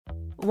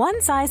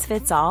One size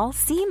fits all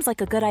seems like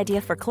a good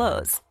idea for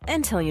clothes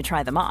until you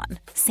try them on.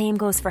 Same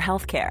goes for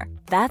healthcare.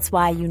 That's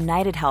why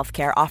United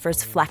Healthcare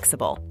offers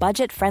flexible,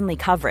 budget-friendly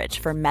coverage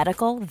for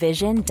medical,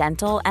 vision,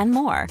 dental, and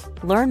more.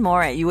 Learn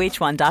more at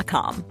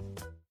uh1.com.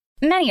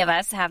 Many of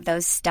us have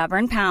those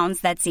stubborn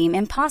pounds that seem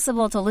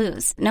impossible to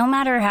lose, no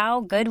matter how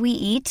good we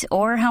eat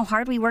or how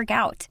hard we work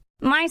out.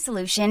 My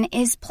solution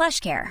is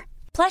PlushCare.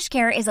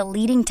 PlushCare is a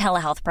leading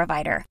telehealth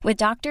provider with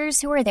doctors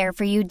who are there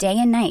for you day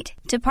and night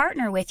to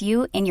partner with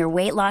you in your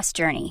weight loss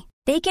journey.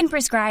 They can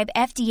prescribe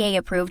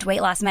FDA-approved weight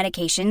loss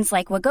medications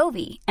like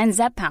Wegovy and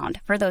Zepbound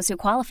for those who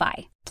qualify.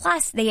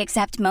 Plus, they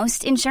accept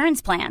most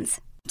insurance plans.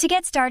 To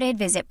get started,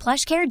 visit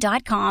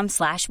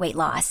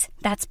plushcare.com/weightloss.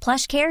 That's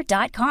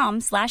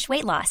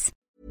plushcare.com/weightloss.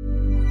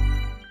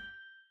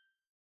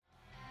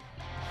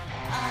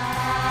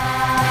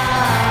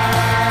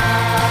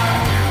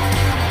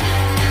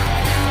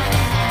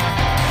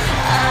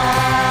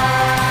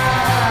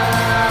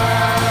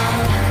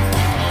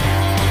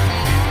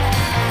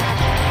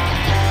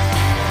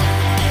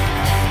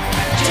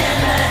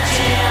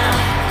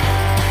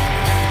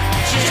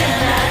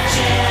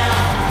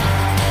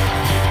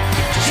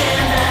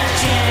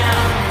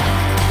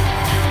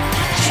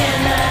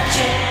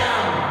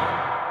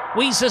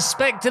 We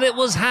suspected it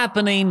was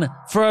happening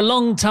for a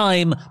long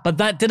time, but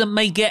that didn't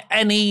make it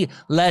any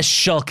less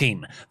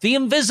shocking. The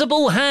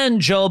invisible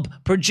hand job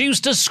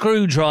produced a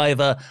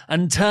screwdriver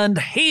and turned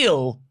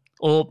heel,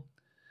 or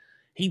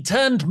he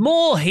turned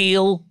more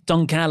heel,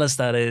 Don Callis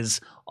that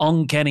is,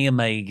 on Kenny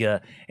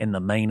Omega in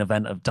the main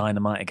event of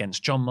Dynamite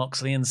against Jon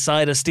Moxley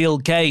inside a steel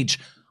cage.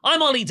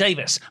 I'm Ollie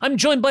Davis. I'm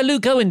joined by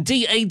Luke Owen,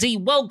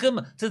 DAD.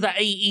 Welcome to the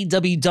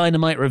AEW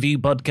Dynamite Review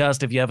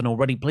podcast. If you haven't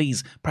already,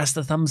 please press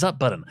the thumbs up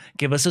button.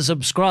 Give us a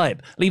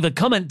subscribe. Leave a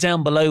comment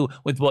down below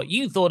with what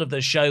you thought of the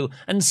show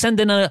and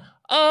send in a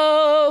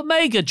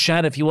Omega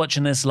chat if you're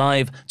watching this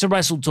live to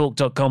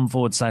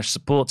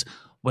wrestletalk.com/support.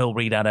 We'll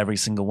read out every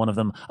single one of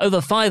them. Over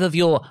 5 of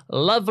your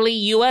lovely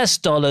US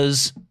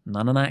dollars.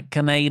 None of that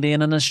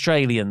Canadian and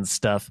Australian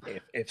stuff.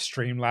 If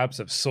Streamlabs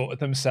have sorted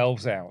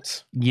themselves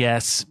out.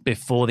 Yes,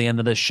 before the end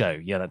of the show.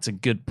 Yeah, that's a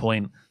good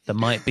point. There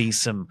might be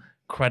some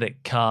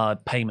credit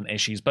card payment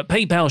issues, but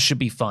PayPal should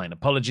be fine.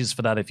 Apologies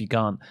for that if you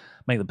can't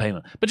make the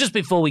payment. But just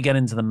before we get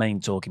into the main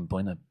talking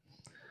point,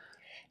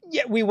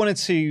 Yeah, we wanted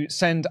to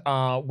send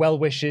our well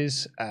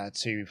wishes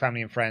to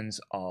family and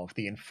friends of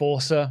the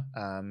Enforcer.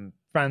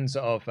 Fans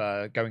of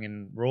Going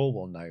In Raw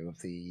will know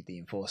of the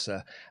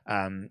Enforcer,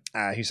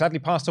 who sadly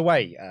passed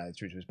away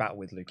due to his battle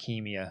with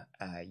leukemia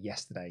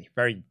yesterday.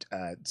 Very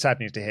sad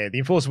news to hear. The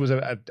Enforcer was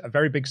a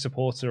very big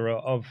supporter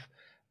of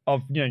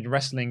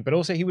wrestling, but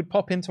also he would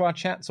pop into our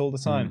chats all the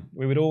time.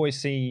 We would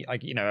always see,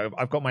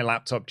 I've got my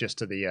laptop just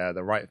to the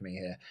right of me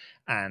here,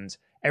 and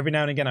every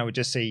now and again, I would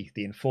just see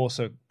the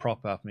Enforcer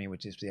prop up me,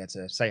 which is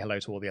to say hello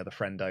to all the other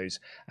friendos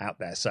out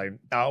there. So,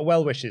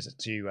 well wishes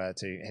to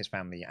his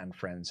family and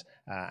friends,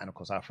 and of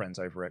course our friends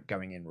over at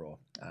Going In Raw.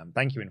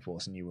 Thank you,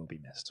 Enforcer, and you will be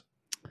missed.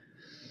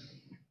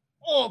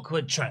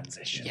 Awkward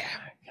transition. Yeah.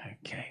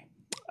 Okay.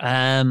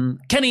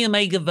 Kenny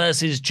Omega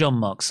versus Jon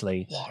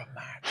Moxley. What a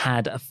match!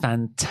 Had a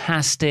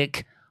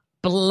fantastic,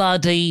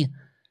 bloody,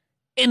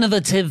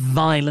 innovative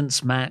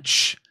violence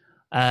match.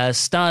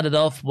 Started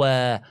off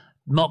where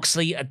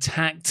Moxley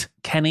attacked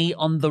Kenny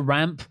on the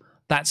ramp.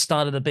 That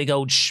started a big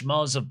old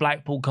schmoz of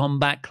Blackpool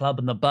Combat Club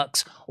and the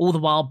Bucks. All the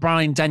while,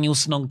 Bryan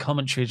Danielson on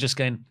commentary is just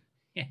going...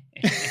 I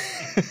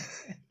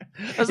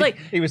was like...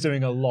 He was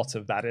doing a lot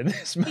of that in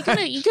this match. You're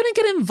going to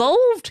get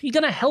involved? You're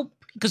going to help?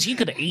 Because you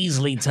could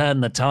easily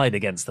turn the tide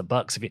against the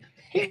Bucks if you...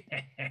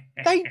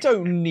 They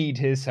don't need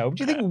his help.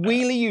 Do you think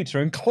Wheeler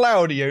Yuta and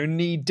Claudio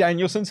need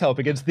Danielson's help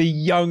against the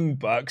Young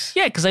Bucks?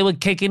 Yeah, because they were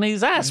kicking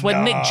his ass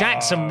when Nick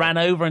Jackson ran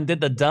over and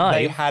did the dive.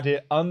 They had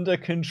it under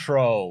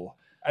control.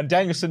 And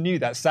Danielson knew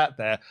that, sat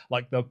there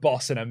like the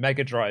boss in a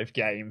Mega Drive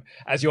game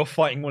as you're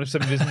fighting one of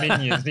some of his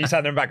minions. And he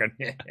sat there in the back going,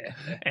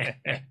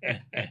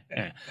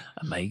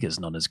 Omega's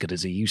not as good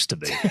as he used to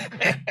be.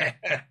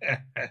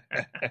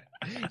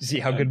 You see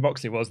how good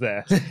Moxley was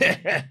there.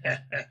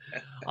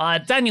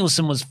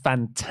 Danielson was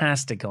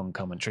fantastic on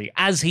commentary,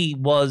 as he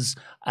was.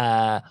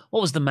 What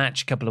was the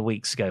match a couple of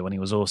weeks ago when he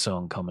was also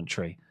on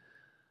commentary?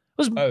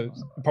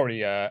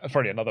 Probably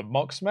another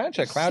Mox match,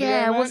 a Claudio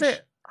match? Was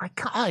it?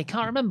 I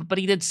can't remember, but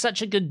he did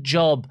such a good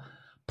job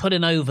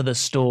putting over the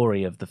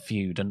story of the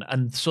feud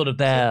and sort of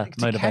their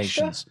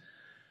motivations.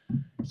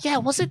 Yeah,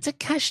 was it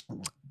Takeshi?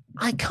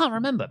 I can't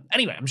remember.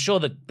 Anyway, I'm sure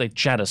that the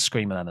chat is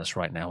screaming at us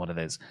right now what it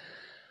is.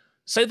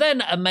 So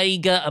then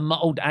Omega and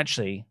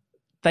actually,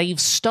 they've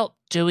stopped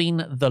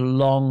doing the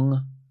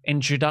long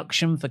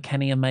introduction for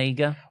Kenny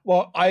Omega.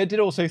 Well, I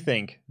did also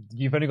think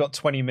you've only got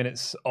 20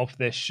 minutes of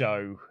this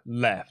show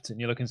left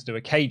and you're looking to do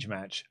a cage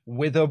match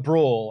with a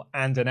brawl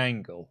and an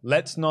angle.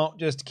 Let's not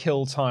just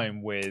kill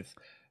time with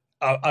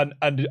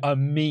a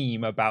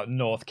meme about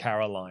North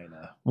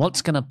Carolina.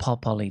 What's going to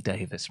pop Ollie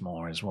Davis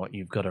more is what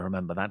you've got to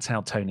remember. That's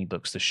how Tony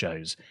books the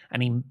shows.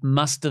 And he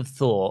must have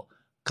thought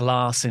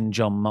glass in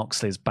Jon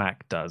Moxley's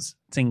back does.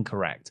 It's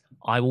incorrect.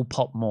 I will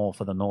pop more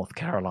for the North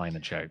Carolina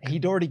joke.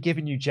 He'd already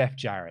given you Jeff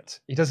Jarrett.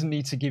 He doesn't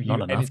need to give you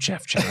Not enough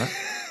Jeff Jarrett.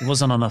 He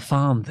wasn't on a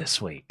farm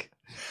this week.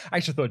 I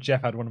actually thought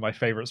Jeff had one of my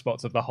favorite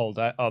spots of the whole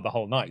day, the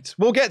whole night.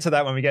 We'll get to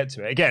that when we get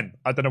to it. Again,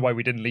 I don't know why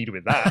we didn't lead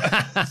with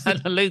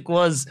that. Luke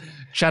was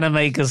trying to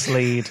make us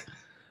lead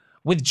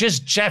with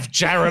just Jeff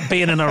Jarrett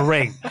being in a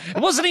ring.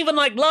 It wasn't even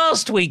like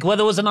last week where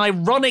there was an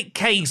ironic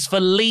case for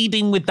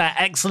leading with that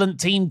excellent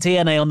Team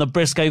TNA on the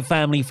Briscoe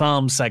Family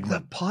Farm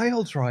segment. The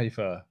pile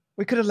driver.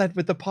 We could have led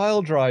with the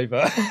pile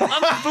driver.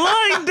 I'm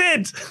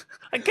blinded.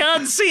 I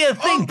can't see a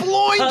thing. I'm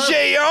blind,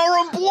 JR.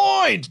 I'm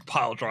blind.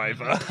 Pile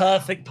driver.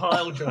 Perfect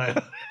pile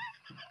driver.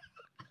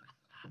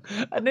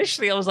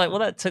 Initially, I was like, well,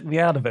 that took me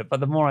out of it. But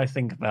the more I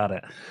think about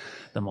it,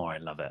 the more I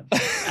love it.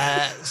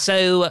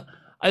 So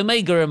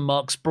Omega and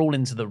Mox brawl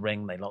into the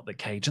ring. They lock the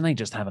cage and they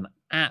just have an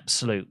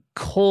absolute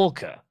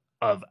corker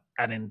of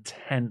an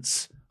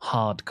intense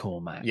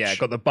hardcore match. Yeah,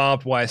 got the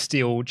barbed wire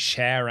steel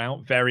chair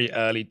out very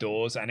early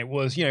doors, and it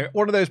was,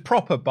 one of those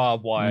proper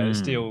barbed wire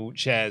steel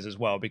chairs as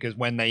well, because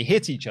when they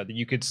hit each other,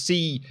 you could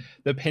see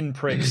the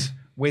pinpricks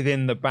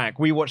within the back.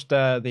 We watched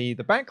the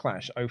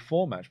Backlash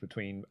 04 match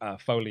between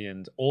Foley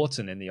and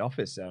Orton in the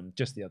office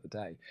just the other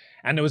day,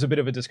 and there was a bit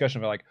of a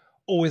discussion about like,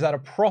 oh, is that a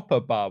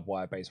proper barbed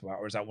wire based wire,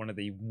 or is that one of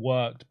the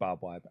worked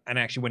barbed wire? And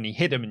actually, when you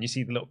hit them and you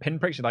see the little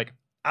pinpricks, you're like,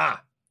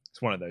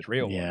 it's one of those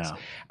real ones.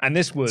 And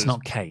this was... It's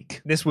not cake.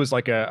 This was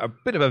like a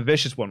bit of a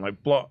vicious one. Like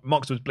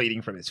Mox was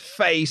bleeding from his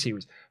face. He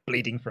was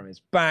bleeding from his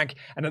back.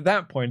 And at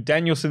that point,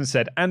 Danielson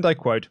said, and I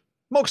quote,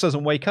 Mox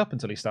doesn't wake up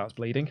until he starts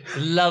bleeding.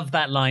 Love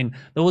that line.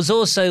 There was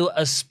also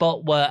a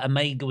spot where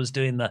Omega was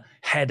doing the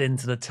head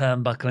into the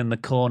turnbuckle in the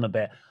corner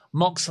bit.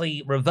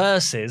 Moxley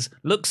reverses,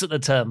 looks at the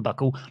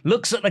turnbuckle,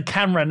 looks at the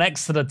camera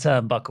next to the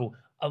turnbuckle,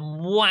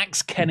 and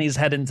whacks Kenny's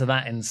head into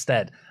that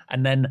instead.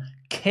 And then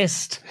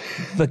kissed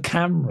the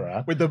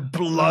camera with the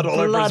blood all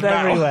over his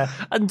everywhere.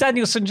 mouth. And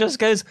Danielson just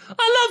goes,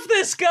 I love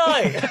this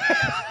guy.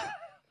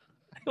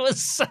 It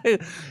was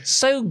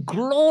so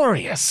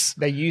glorious.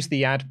 They used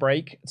the ad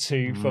break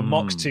for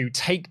Mox to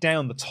take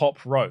down the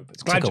top rope.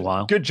 Took a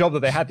while. Good job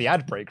that they had the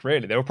ad break,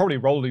 really. They were probably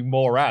rolling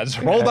more ads.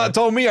 Roll that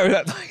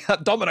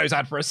Domino's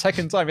ad for a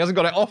second time. He hasn't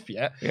got it off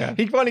yet. Yeah.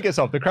 He finally gets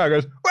off. The crowd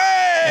goes,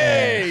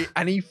 way!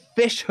 And he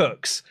fish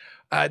hooks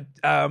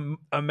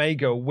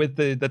Omega with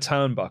the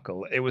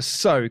turnbuckle. It was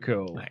so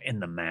cool. In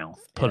the mouth,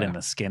 pulling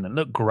the skin. It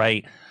looked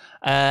great.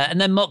 And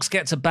then Mox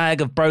gets a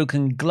bag of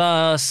broken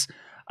glass.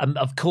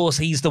 Of course,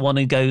 he's the one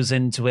who goes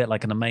into it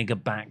like an Omega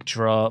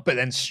backdrop. But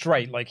then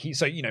straight, Mox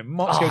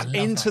goes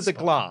into the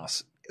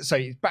glass. So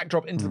he's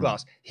backdrop into the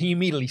glass. He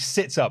immediately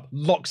sits up,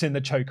 locks in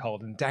the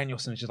chokehold, and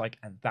Danielson is just like,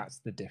 and that's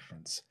the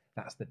difference.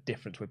 That's the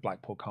difference with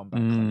Blackpool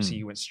Combat Club. So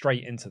he went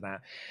straight into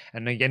that.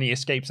 And again, he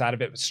escapes out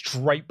of it,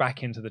 straight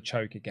back into the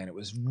choke again. It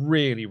was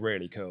really,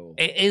 really cool.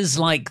 It is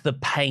like the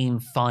pain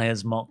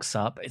fires Mox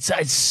up.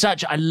 It's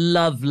such, I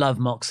love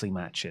Moxley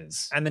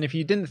matches. And then if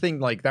you didn't think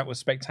like that was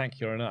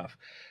spectacular enough,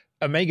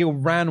 Omega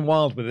ran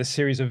wild with a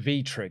series of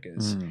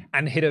V-triggers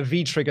and hit a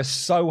V-trigger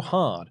so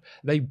hard,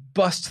 they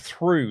bust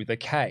through the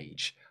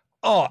cage.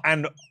 Oh,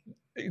 and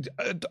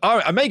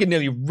Omega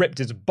nearly ripped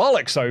his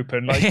bollocks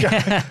open.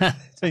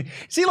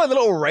 See like the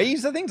little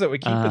razor things that were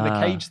keeping the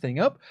cage thing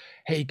up?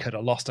 He could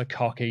have lost a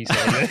cock easily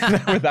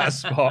with that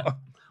spot.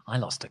 I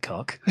lost a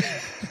cock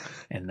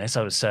in this.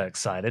 I was so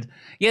excited.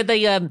 Yeah,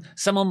 they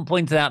someone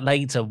pointed out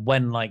later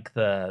when like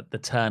the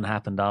turn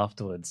happened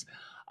afterwards.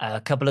 A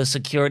couple of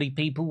security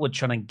people were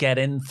trying to get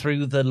in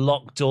through the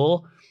locked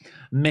door,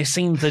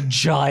 missing the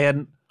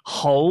giant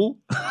hole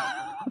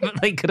that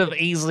they could have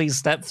easily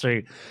stepped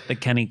through that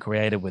Kenny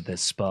created with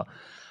this spot.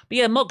 But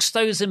yeah, Mox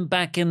throws him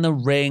back in the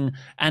ring,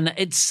 and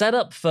it's set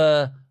up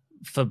for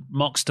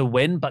Mox to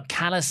win, but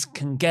Callis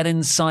can get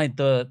inside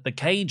the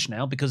cage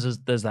now because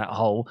there's that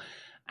hole,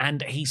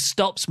 and he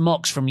stops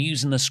Mox from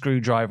using the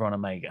screwdriver on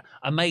Omega.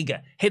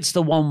 Omega hits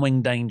the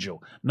one-winged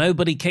angel.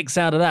 Nobody kicks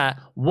out of that.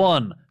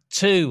 1,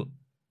 2...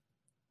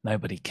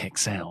 Nobody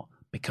kicks out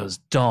because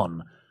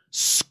Don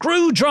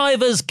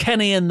screwdrivers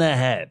Kenny in the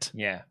head.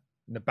 Yeah,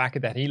 in the back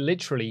of that. He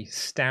literally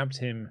stabbed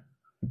him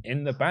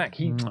in the back.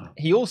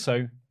 He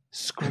also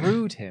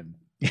screwed him.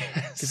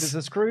 Yes. Because it's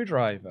a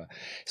screwdriver.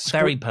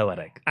 Very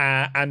poetic.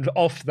 And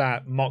off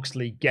that,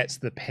 Moxley gets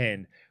the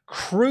pin.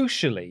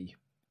 Crucially,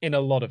 in a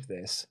lot of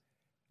this,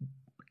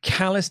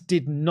 Callis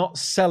did not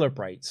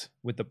celebrate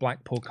with the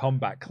Blackpool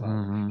Combat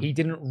Club. He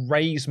didn't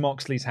raise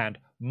Moxley's hand.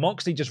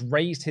 Moxley just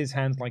raised his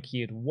hand like he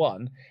had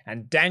won,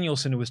 and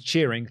Danielson was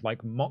cheering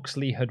like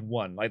Moxley had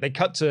won. Like they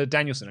cut to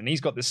Danielson, and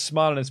he's got this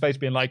smile on his face,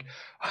 being like,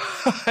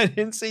 "I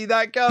didn't see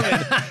that coming.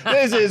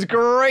 This is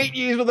great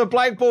news for the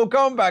Blackpool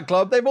Combat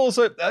Club. They've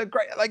also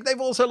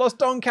they've also lost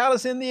Don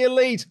Callis in the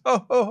Elite.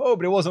 But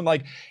it wasn't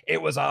like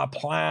it was our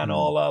plan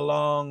all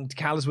along.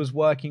 Callis was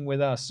working with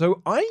us.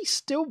 So I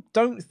still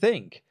don't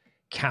think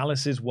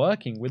Callis is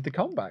working with the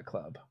Combat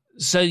Club."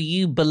 So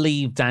you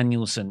believe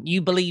Danielson.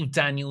 You believe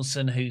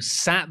Danielson, who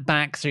sat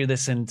back through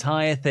this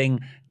entire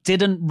thing,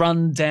 didn't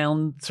run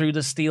down through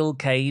the steel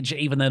cage,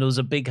 even though there was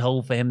a big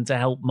hole for him to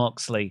help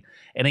Moxley.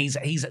 And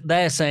he's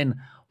there saying,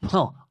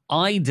 well,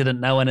 I didn't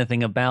know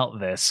anything about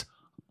this.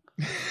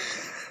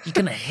 You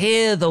can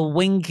hear the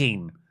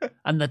winking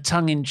and the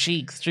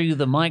tongue-in-cheek through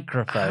the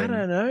microphone.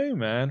 I don't know,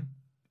 man.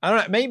 I don't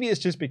know. Maybe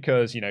it's just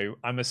because,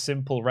 I'm a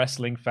simple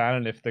wrestling fan,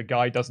 and if the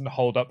guy doesn't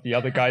hold up the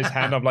other guy's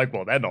hand, I'm like,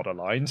 well, they're not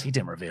aligned. He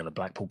didn't reveal a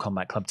Blackpool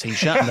Combat Club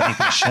t-shirt underneath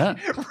his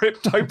shirt.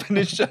 Ripped open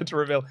his shirt to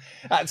reveal.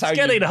 That's how it's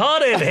getting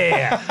hot in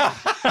here.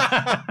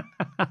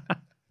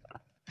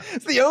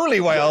 It's the only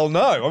way I'll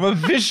know. I'm a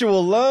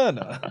visual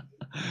learner.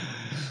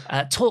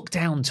 Talk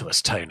down to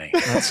us, Tony.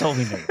 That's all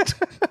we need.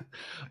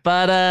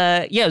 But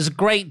it was a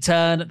great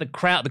turn. The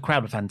crowd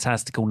were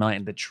fantastic all night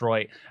in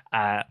Detroit.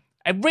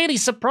 It really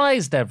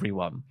surprised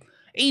everyone,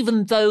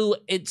 even though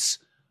it's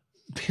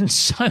been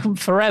shown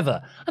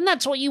forever. And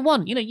that's what you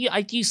want.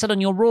 You said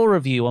on your Raw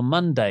review on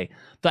Monday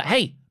that,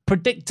 hey,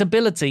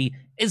 predictability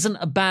isn't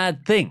a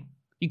bad thing.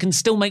 You can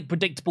still make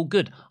predictable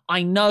good.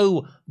 I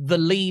know the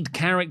lead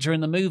character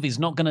in the movie is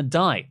not going to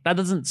die. That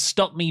doesn't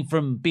stop me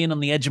from being on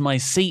the edge of my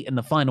seat in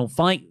the final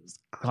fight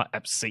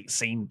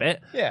scene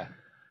bit. Yeah.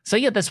 So,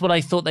 that's what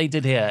I thought they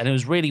did here, and it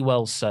was really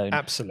well sewn.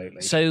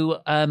 Absolutely.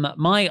 So,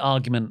 my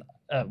argument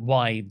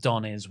why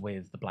Don is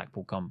with the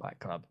Blackpool Combat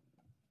Club,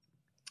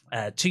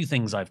 two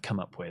things I've come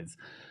up with.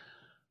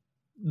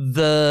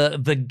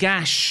 The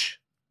gash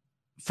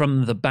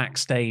from the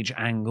backstage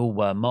angle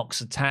where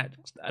Mox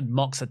attacked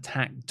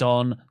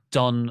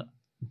Don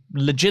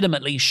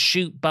legitimately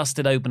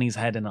busted open his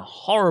head in a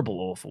horrible,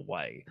 awful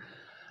way.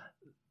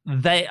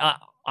 I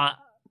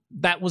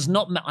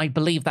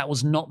believe that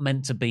was not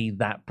meant to be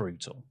that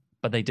brutal,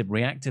 but they did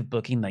reactive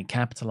booking. They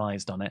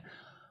capitalized on it.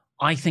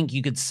 I think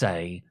you could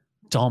say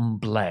Dom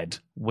bled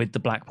with the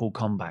Blackpool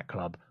Combat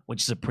Club,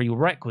 which is a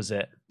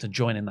prerequisite to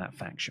joining that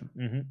faction.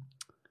 Mm-hmm.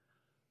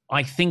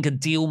 I think a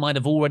deal might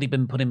have already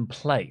been put in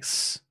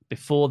place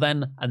before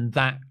then, and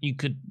that you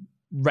could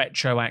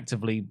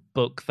retroactively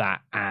book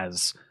that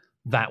as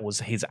that was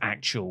his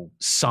actual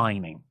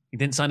signing. He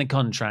didn't sign a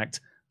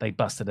contract. They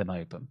busted him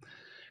open.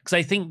 Because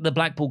I think the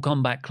Blackpool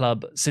Combat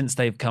Club, since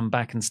they've come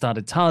back and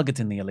started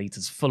targeting the Elite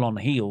as full-on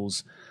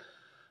heels,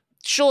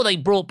 sure, they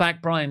brought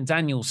back Bryan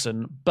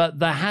Danielson, but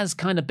there has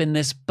kind of been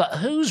this, but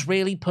who's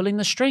really pulling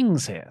the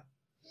strings here?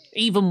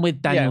 Even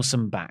with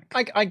Danielson back.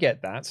 I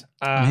get that.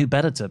 And who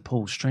better to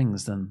pull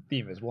strings than the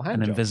invisible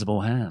hand an job.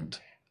 Invisible hand?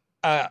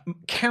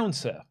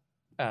 Counter,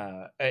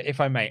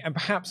 if I may, and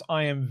perhaps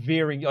I am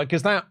veering,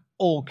 because that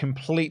all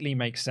completely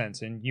makes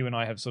sense, and you and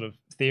I have sort of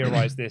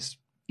theorized this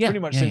pretty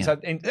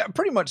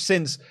much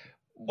since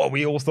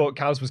we all thought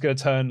Callis was going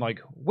to turn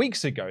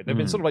weeks ago. They've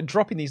been sort of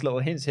dropping these little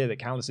hints here that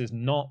Callis is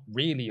not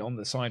really on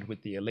the side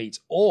with the Elite,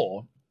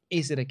 or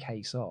is it a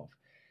case of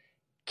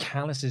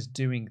Callis is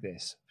doing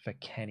this for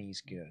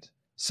Kenny's good?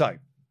 So,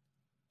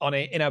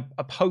 in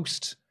a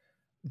post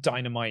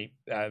Dynamite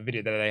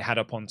video that they had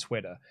up on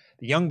Twitter,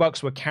 the Young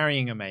Bucks were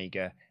carrying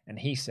Omega, and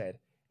he said,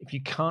 "If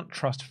you can't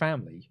trust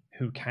family,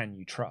 who can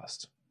you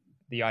trust?"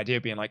 The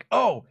idea being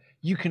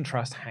you can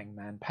trust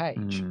Hangman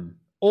Page.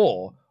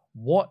 Or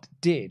what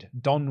did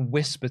Don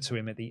whisper to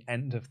him at the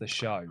end of the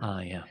show?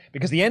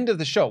 Because the end of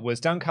the show was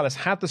Don Callis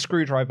had the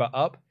screwdriver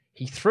up,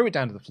 he threw it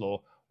down to the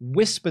floor,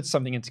 whispered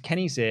something into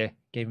Kenny's ear,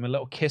 gave him a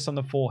little kiss on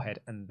the forehead,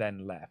 and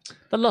then left.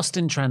 The lost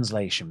in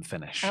translation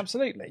finish.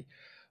 Absolutely.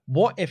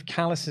 What if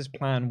Callis's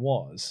plan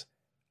was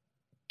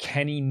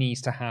Kenny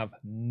needs to have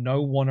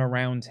no one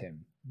around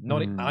him?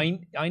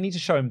 I need to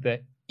show him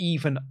that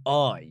even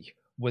I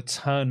would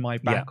turn my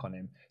back on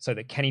him, so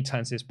that Kenny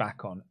turns his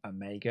back on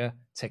Omega,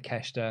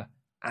 Takeshita,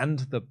 and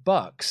the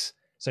Bucks,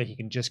 so he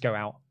can just go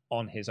out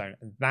on his own.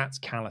 And that's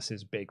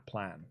Callis's big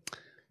plan.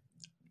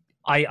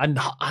 I'm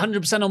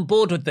 100% on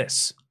board with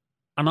this.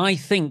 And I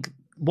think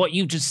what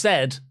you just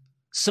said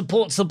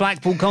supports the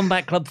Blackpool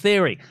Combat Club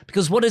theory.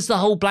 Because what is the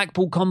whole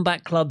Blackpool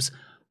Combat Club's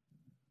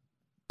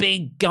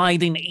big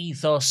guiding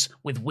ethos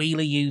with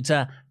Wheeler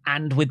Yuta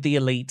and with the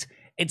Elite?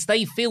 It's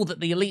they feel that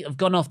the Elite have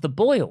gone off the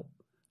boil.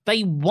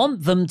 They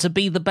want them to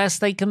be the best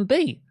they can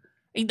be.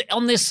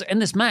 In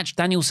this match,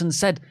 Danielson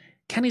said,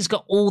 Kenny's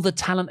got all the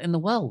talent in the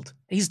world.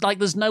 He's like,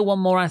 there's no one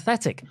more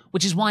athletic,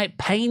 which is why it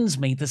pains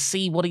me to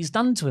see what he's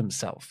done to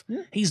himself.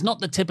 Yeah. He's not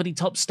the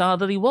tippity-top star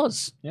that he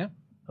was. Yeah.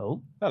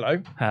 Oh.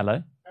 Hello.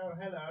 Hello. Oh,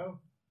 hello.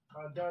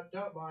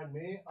 Don't mind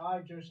me. I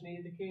just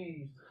need the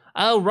keys.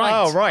 Oh, right.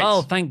 Oh, right.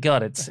 Oh, thank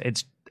God.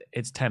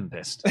 It's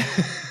Tempest.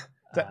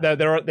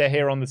 They're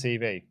here on the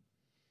TV.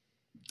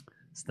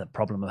 It's the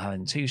problem of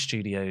having two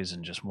studios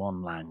and just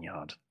one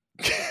lanyard.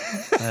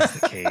 There's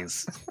the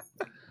keys.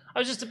 I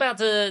was just about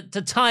to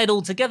tie it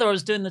all together. I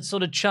was doing the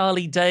sort of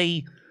Charlie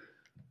Day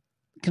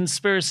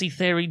conspiracy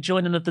theory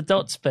joining of the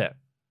dots bit.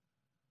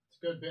 It's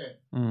a good bit.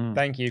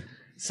 Thank you.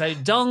 So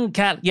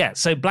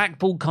so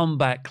Blackpool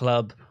Combat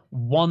Club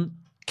want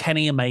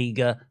Kenny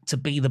Omega to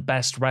be the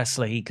best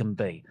wrestler he can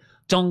be.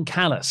 Don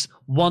Callis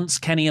wants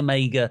Kenny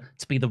Omega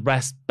to be the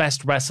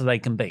best wrestler they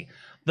can be.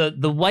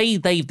 The way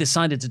they've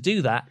decided to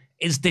do that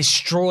is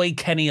destroy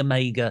Kenny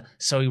Omega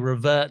so he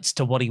reverts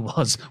to what he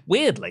was,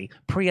 weirdly,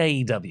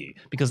 pre-AEW.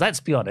 Because let's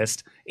be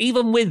honest,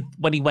 even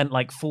when he went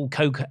like full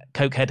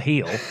cokehead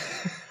heel,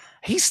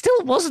 he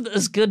still wasn't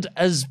as good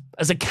as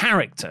a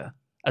character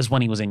as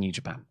when he was in New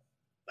Japan.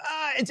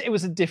 It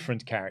was a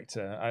different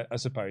character, I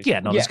suppose. Yeah,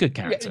 not as good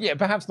character. Yeah,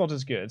 perhaps not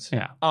as good.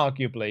 Yeah.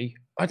 Arguably.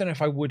 I don't know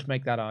if I would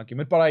make that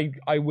argument, but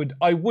I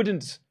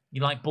wouldn't.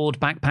 You like Bored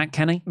Backpack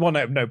Kenny? Well,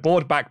 no.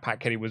 Bored Backpack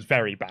Kenny was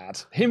very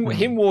bad. Him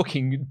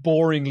walking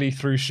boringly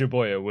through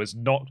Shibuya was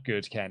not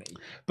good, Kenny.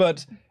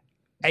 But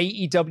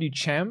AEW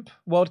champ,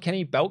 World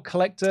Kenny, belt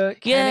collector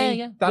Kenny,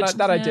 yeah.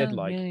 That I did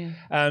like. Yeah.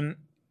 And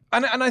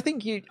I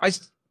think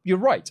you're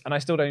right, and I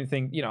still don't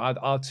think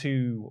our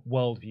two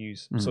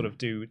worldviews sort of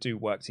do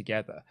work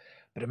together.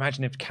 But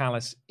imagine if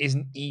Callis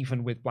isn't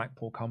even with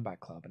Blackpool Combat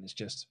Club, and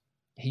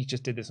he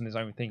just did this on his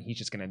own thing. He's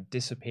just going to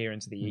disappear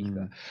into the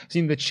ether.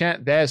 Seeing the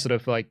chat there, sort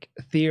of like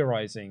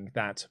theorizing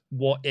that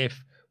what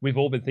if we've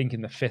all been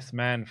thinking the fifth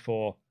man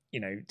for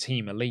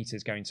Team Elite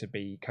is going to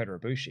be Kota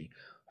Ibushi,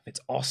 if it's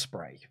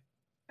Ospreay,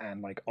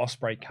 and like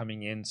Ospreay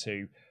coming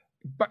into,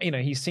 but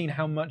he's seen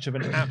how much of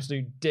an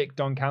absolute dick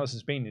Don Callis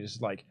has been. He's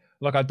like,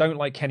 look, I don't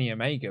like Kenny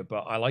Omega,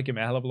 but I like him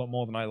a hell of a lot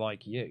more than I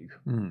like you.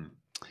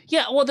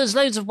 Yeah, well, there's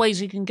loads of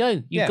ways you can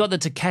go. You've got the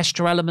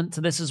Takeshita element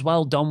to this as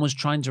well. Don was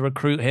trying to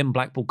recruit him.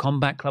 Blackpool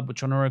Combat Club were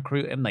trying to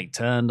recruit him. They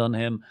turned on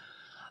him.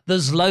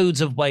 There's loads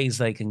of ways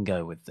they can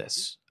go with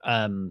this.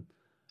 And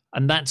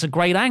that's a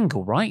great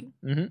angle, right?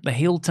 Mm-hmm. The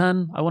heel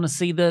turn. I want to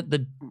see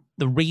the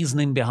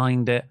reasoning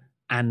behind it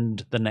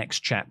and the next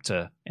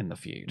chapter in the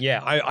feud.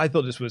 Yeah, I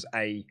thought this was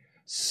a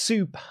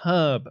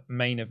superb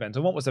main event,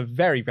 and what was a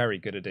very, very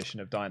good edition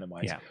of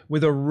Dynamite,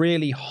 with a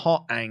really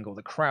hot angle.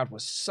 The crowd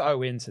was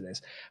so into this.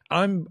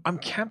 I'm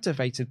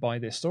captivated by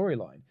this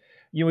storyline.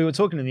 We were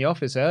talking in the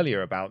office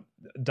earlier about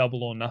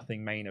Double or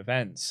Nothing main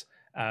events.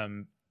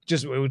 We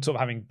were sort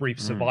of having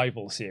brief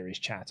survival series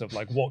chat of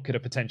like, what could a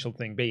potential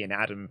thing be? And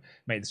Adam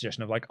made the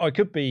suggestion of like, it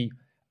could be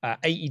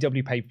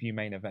AEW pay-per-view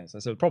main events.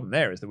 And so the problem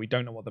there is that we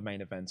don't know what the main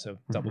event of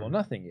Double or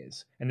Nothing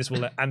is,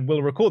 and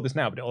we'll record this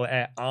now, but it will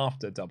air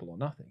after Double or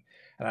Nothing.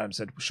 And Adam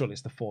said, surely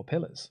it's the Four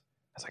Pillars.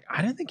 I was like,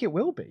 I don't think it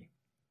will be.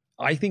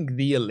 I think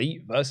the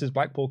Elite versus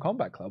Blackpool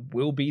Combat Club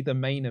will be the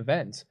main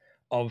event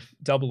of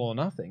Double or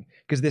Nothing,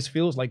 because this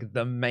feels like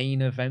the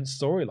main event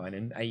storyline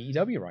in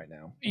AEW right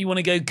now. You want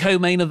to go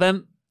co-main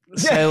event?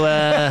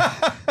 So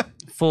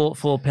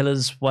Four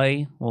Pillars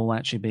way will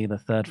actually be the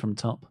third from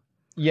top.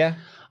 Yeah.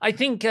 I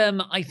think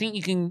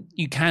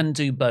you can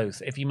do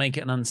both. If you make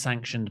it an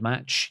unsanctioned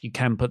match, you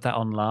can put that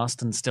on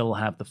last and still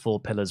have the Four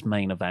Pillars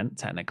main event,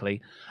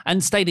 technically.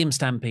 And Stadium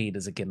Stampede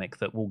is a gimmick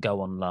that will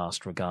go on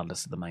last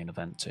regardless of the main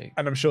event too.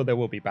 And I'm sure there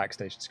will be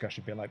backstage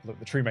discussion being like, look,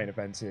 the true main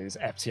event is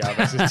FTR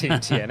versus Team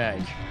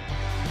TNA.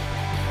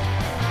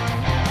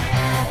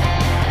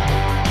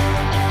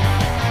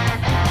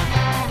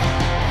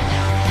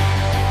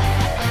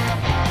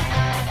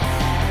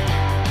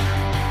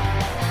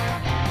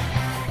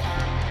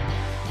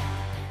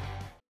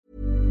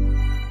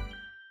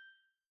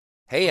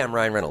 Hey, I'm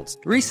Ryan Reynolds.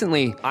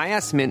 Recently, I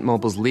asked Mint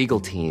Mobile's legal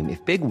team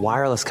if big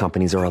wireless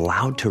companies are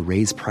allowed to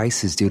raise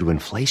prices due to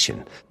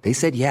inflation. They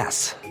said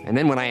yes. And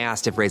then when I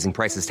asked if raising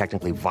prices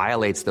technically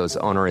violates those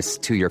onerous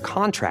 2-year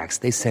contracts,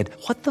 they said,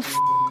 what the f***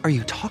 are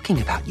you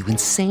talking about, you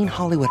insane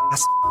Hollywood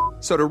ass f-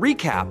 So to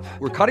recap,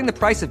 we're cutting the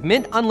price of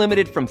Mint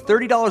Unlimited from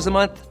 $30 a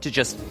month to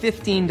just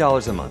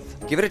 $15 a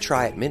month. Give it a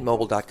try at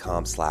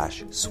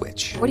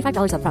mintmobile.com/switch.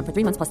 $45 up front for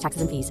 3 months plus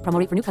taxes and fees. Promo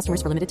rate for new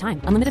customers for limited time.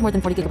 Unlimited more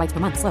than 40 gigabytes per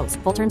month. Slows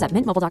full terms at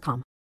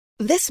mintmobile.com.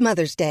 This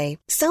Mother's Day,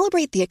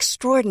 celebrate the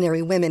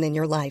extraordinary women in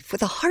your life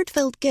with a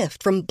heartfelt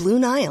gift from Blue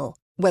Nile.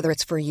 Whether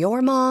it's for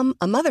your mom,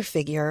 a mother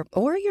figure,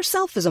 or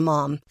yourself as a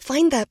mom,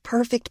 find that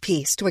perfect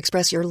piece to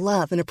express your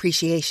love and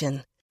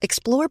appreciation.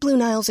 Explore Blue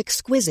Nile's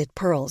exquisite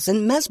pearls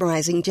and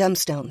mesmerizing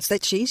gemstones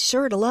that she's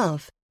sure to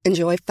love.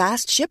 Enjoy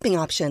fast shipping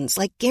options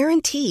like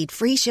guaranteed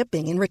free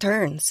shipping and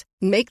returns.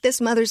 Make this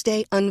Mother's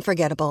Day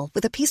unforgettable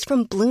with a piece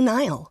from Blue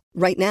Nile.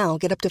 Right now,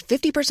 get up to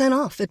 50%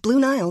 off at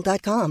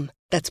BlueNile.com.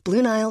 That's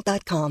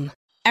BlueNile.com.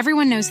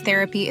 Everyone knows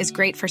therapy is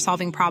great for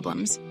solving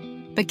problems.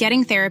 But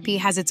getting therapy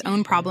has its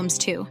own problems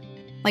too.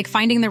 Like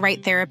finding the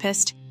right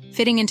therapist,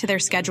 fitting into their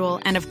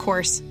schedule, and of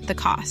course, the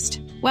cost.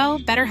 Well,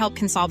 BetterHelp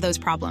can solve those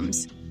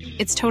problems.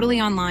 It's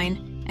totally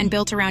online and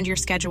built around your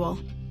schedule.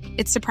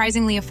 It's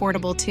surprisingly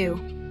affordable too.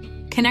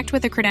 Connect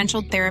with a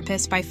credentialed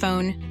therapist by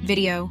phone,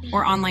 video,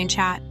 or online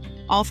chat,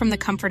 all from the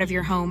comfort of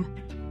your home.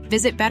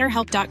 Visit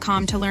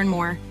BetterHelp.com to learn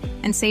more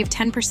and save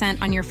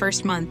 10% on your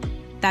first month.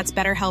 That's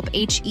BetterHelp,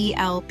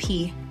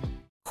 H-E-L-P.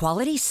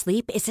 Quality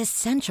sleep is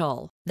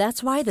essential.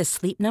 That's why the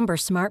Sleep Number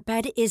Smart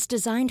Bed is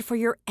designed for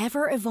your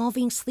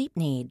ever-evolving sleep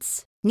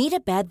needs. Need a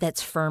bed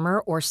that's firmer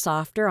or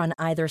softer on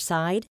either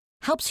side?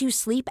 Helps you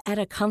sleep at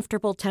a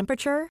comfortable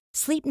temperature?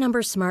 Sleep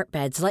Number Smart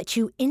Beds let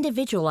you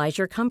individualize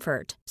your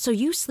comfort, so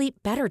you sleep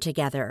better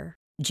together.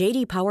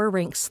 J.D. Power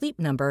ranks Sleep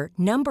Number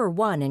number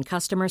 1 in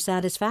customer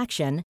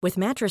satisfaction with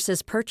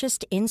mattresses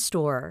purchased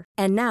in-store.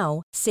 And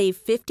now, save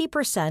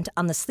 50%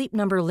 on the Sleep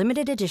Number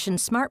Limited Edition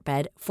Smart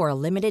Bed for a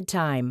limited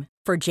time.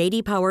 For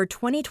J.D. Power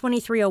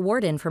 2023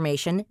 award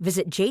information,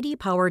 visit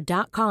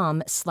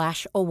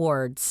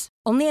jdpower.com/awards.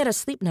 Only at a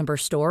Sleep Number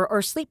store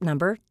or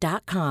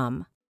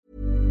sleepnumber.com.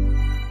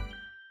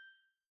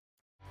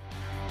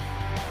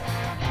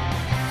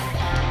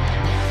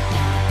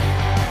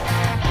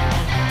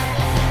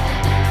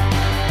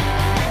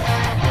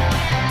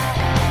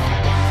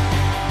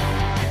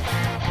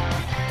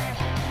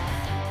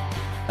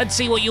 Let's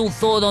see what you all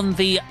thought on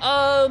the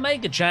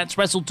Omega Chats.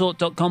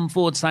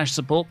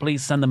 WrestleTalk.com/support.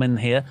 Please send them in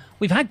here.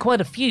 We've had quite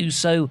a few,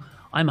 so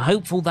I'm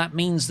hopeful that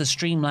means the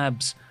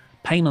Streamlabs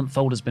payment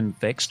folder's been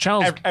fixed.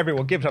 Charles,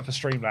 everyone, give it up for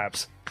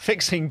Streamlabs.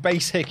 Fixing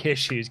basic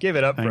issues. Give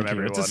it up from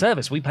everyone. It's a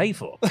service we pay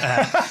for.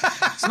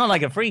 It's not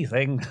like a free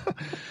thing.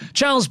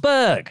 Charles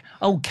Berg.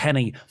 Oh,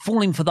 Kenny,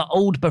 falling for the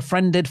old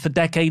befriended for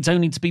decades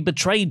only to be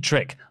betrayed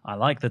trick. I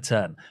like the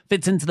turn.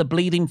 Fits into the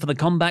bleeding for the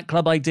Combat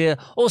Club idea.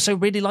 Also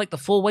really like the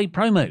four-way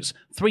promos.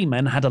 3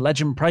 men had a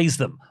legend praise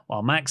them,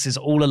 while Max is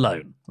all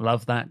alone.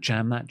 Love that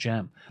jam, that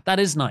jam. That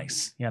is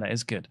nice. Yeah, that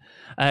is good.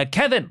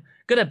 Kevin.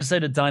 Good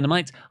episode of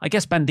Dynamite. I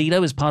guess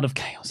Bandito is part of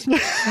Chaos.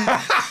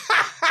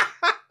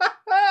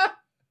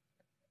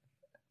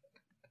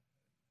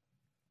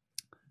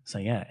 So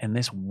yeah, in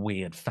this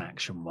weird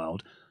faction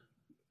world,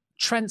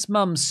 Trent's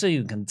mum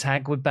Sue can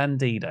tag with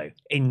Bandito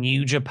in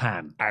New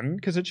Japan.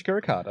 And Kazuchika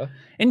Okada.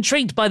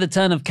 Intrigued by the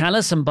turn of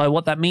Callis and by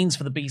what that means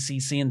for the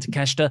BCC and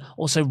Takeshita.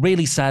 Also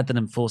really sad that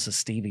Enforcer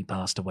Stevie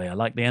passed away. I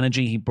like the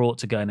energy he brought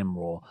to going in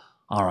Raw.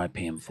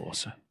 R.I.P.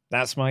 Enforcer.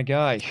 That's my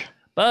guy.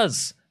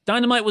 Buzz.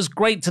 Dynamite was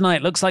great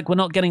tonight. Looks like we're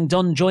not getting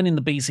Don joining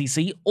the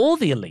BCC or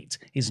the Elite.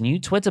 His new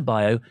Twitter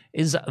bio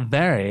is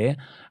very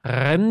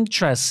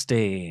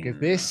interesting.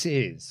 This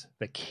is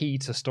the key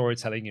to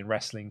storytelling in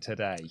wrestling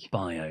today.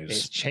 Bios.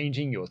 It's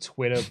changing your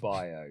Twitter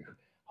bio.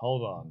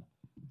 Hold on.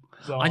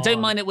 I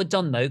don't mind it with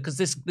Don, though, because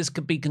this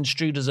could be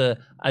construed as a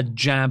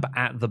jab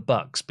at the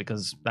Bucks,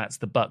 because that's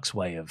the Bucks'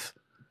 way of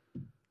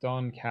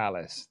Don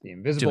Callis, the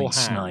invisible doing hand.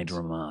 snide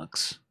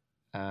remarks.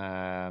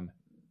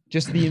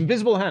 Just the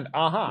invisible hand.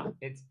 Aha.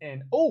 It's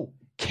in. Oh,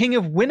 King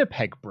of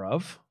Winnipeg,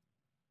 bruv.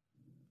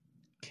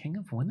 King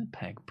of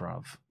Winnipeg,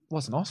 bruv. Well,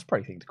 it's an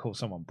Osprey thing to call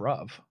someone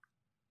bruv.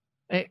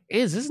 It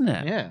is, isn't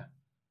it? Yeah.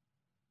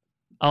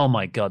 Oh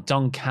my God.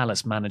 Don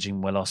Callis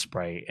managing Will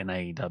Ospreay in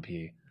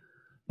AEW.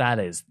 That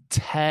is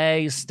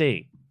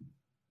tasty.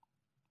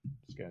 I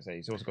was going to say,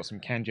 he's also got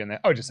some kanji in there.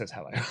 Oh, it just says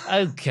hello.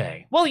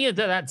 Okay. Well, yeah,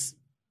 that's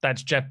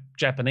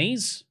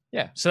Japanese.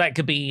 Yeah. So that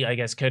could be, I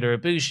guess, Kota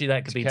Ibushi,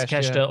 that could be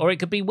Takeshita. Takeshita, or it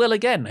could be Will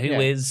again, who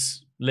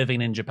is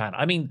living in Japan.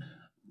 I mean,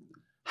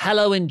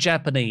 hello in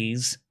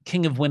Japanese,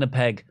 King of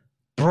Winnipeg,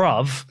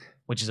 bruv,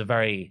 which is a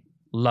very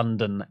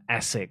London,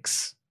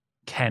 Essex,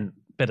 Kent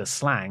bit of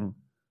slang.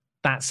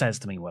 That says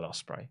to me Will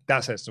Ospreay.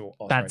 That says to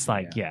Ospreay. That's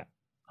like, yeah,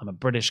 I'm a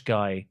British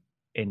guy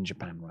in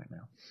Japan right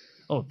now.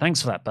 Oh,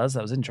 thanks for that, Buzz.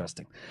 That was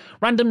interesting.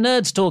 Random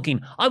nerds talking.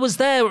 I was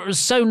there. It was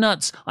so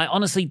nuts. I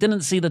honestly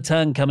didn't see the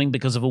turn coming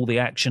because of all the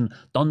action.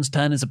 Don's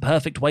turn is a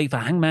perfect way for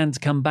Hangman to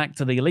come back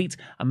to the Elite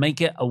and make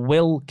it a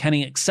Will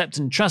Kenny accept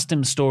and trust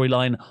him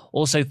storyline.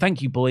 Also,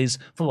 thank you, boys,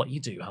 for what you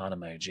do. Heart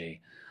emoji.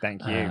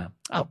 Thank you.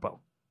 Oh,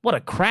 well, what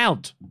a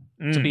crowd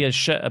to be a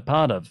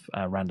part of,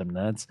 Random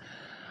Nerds.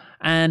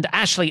 And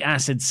Ashley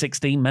Acid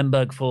 16,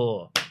 Memberg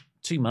for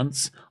 2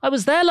 months. I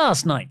was there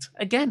last night.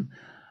 Again.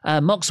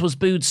 Mox was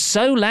booed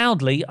so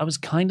loudly, I was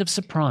kind of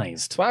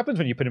surprised. What happens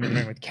when you put him in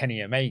the ring with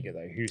Kenny Omega,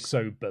 though, who's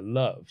so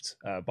beloved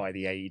by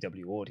the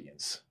AEW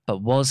audience?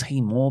 But was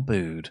he more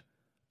booed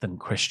than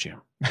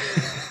Christian?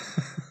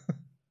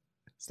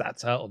 It's that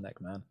turtleneck,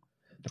 man.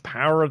 The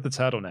power of the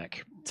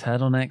turtleneck.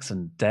 Turtlenecks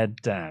and dead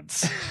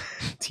dads.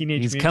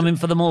 He's coming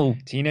for them all.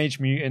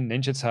 Teenage Mutant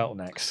Ninja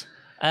Turtlenecks.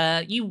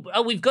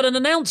 We've got an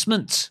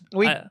announcement.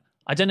 I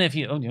don't know if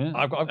you... Oh, yeah.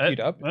 I've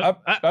queued up.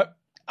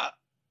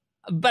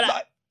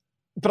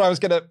 But I was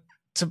going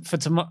for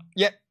tomorrow.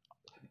 Yeah.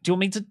 Do you want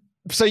me to?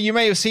 So you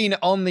may have seen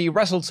on the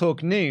Wrestle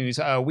Talk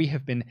news, we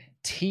have been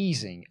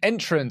teasing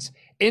entrance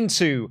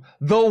into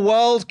the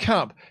World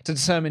Cup to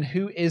determine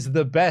who is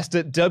the best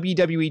at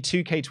WWE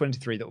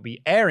 2K23 that will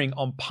be airing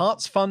on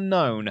Parts Fun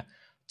Known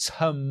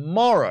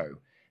tomorrow.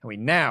 And we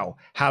now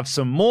have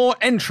some more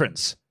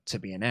entrants to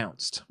be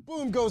announced.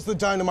 Boom goes the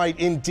Dynamite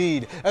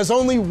indeed, as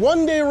only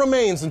 1 day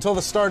remains until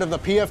the start of the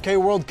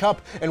PFK World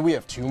Cup, and we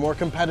have 2 more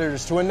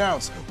competitors to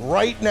announce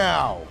right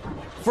now.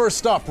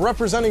 First up,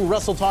 representing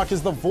WrestleTalk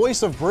is the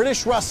voice of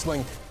British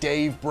wrestling,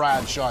 Dave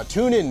Bradshaw.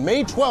 Tune in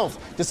May 12th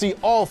to see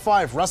all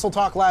 5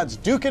 WrestleTalk lads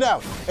duke it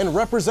out. And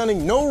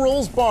representing No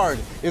Rolls Barred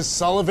is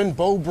Sullivan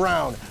Bo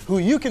Brown, who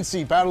you can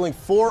see battling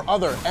 4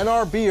 other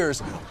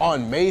NRBers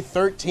on May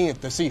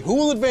 13th to see who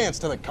will advance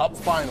to the Cup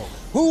Final,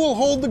 who will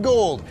hold the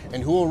gold,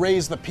 and who will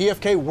raise the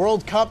PFK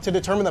World Cup to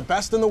determine the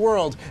best in the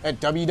world at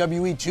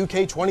WWE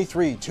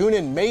 2K23. Tune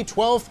in May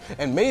 12th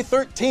and May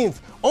 13th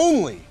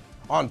only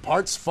on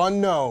Parts Fun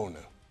Known.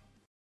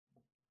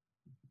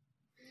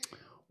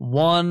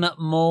 1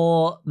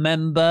 more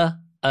member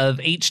of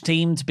each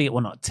team to be,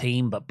 well, not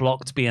team, but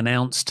block to be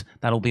announced.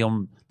 That'll be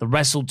on the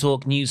Wrestle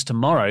Talk news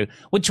tomorrow,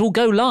 which will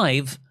go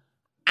live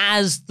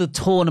as the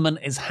tournament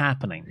is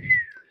happening.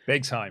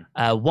 Big time.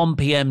 1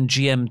 p.m.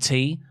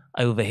 GMT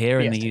over here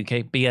in the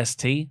UK.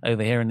 BST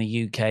over here in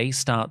the UK,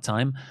 start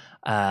time.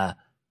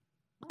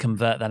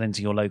 Convert that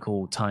into your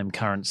local time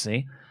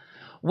currency.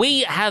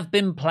 We have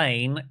been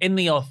playing in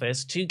the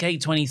office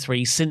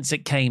 2K23 since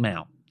it came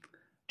out,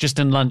 just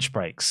in lunch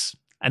breaks.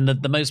 And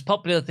the most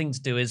popular thing to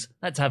do is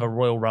let's have a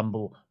Royal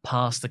Rumble,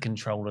 pass the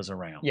controllers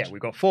around. Yeah,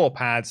 we've got 4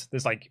 pads.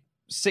 There's like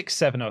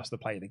 6-7 of us that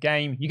play the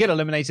game. You get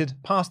eliminated,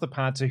 pass the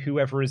pad to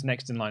whoever is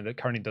next in line that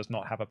currently does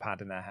not have a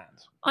pad in their hand.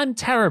 I'm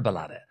terrible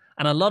at it.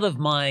 And a lot of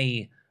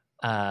my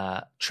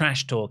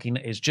trash talking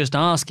is just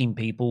asking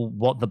people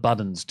what the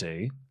buttons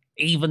do,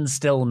 even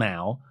still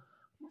now.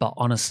 But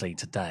honestly,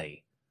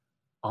 today,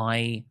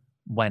 I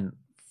went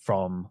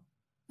from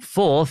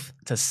 4th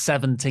to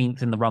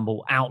 17th in the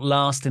Rumble,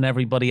 outlasting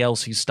everybody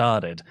else who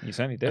started. You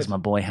certainly did. As my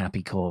boy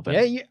Happy Corbin.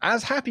 Yeah,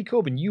 as Happy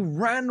Corbin, you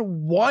ran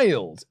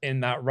wild in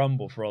that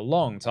Rumble for a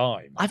long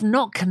time. I've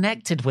not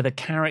connected with a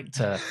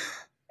character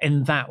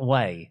in that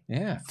way.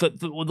 Yeah.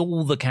 With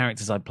all the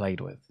characters I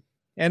played with.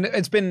 And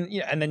it's been,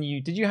 and then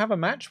did you have a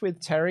match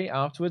with Terry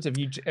afterwards? Have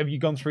you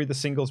gone through the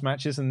singles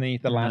matches and the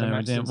ladder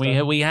matches?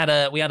 We had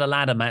a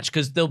ladder match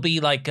because there'll be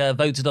like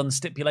voted on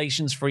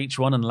stipulations for each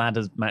one, and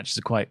ladder matches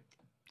are quite,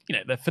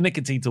 they're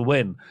finicky to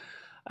win.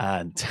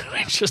 And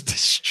Terry just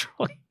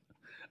destroyed.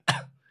 It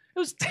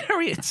was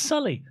Terry and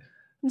Sully.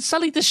 And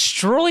Sully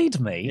destroyed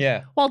me.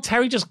 Yeah. While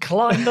Terry just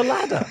climbed the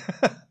ladder.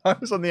 I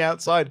was on the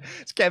outside.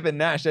 It's Kevin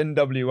Nash,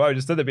 NWO,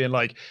 just stood there being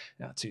like,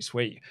 too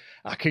sweet.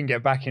 I couldn't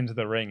get back into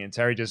the ring, and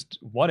Terry just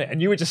won it.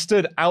 And you were just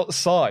stood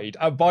outside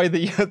by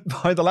the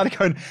ladder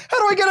going, how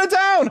do I get her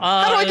down?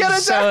 How do I get her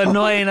down? So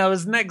annoying. I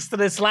was next to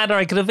this ladder.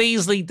 I could have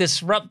easily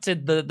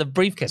disrupted the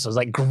briefcase. I was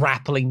like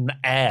grappling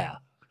air.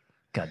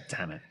 God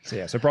damn it.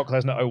 So Brock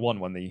Lesnar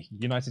 01 won the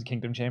United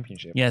Kingdom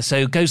Championship. Yeah,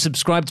 so go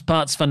subscribe to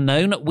Parts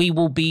Unknown. We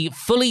will be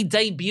fully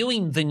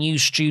debuting the new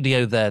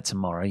studio there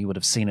tomorrow. You would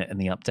have seen it in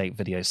the update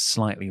video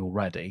slightly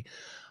already.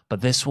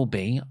 But this will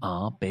be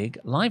our big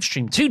live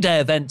stream. 2-day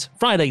event,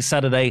 Friday,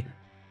 Saturday.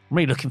 I'm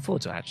really looking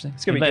forward to it, actually.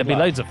 It's going to be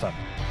loads of fun.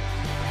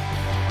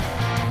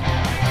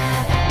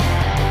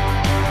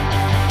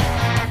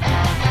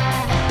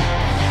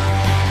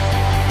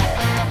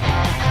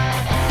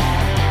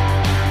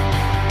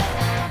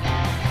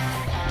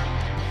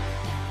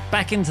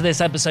 Back into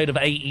this episode of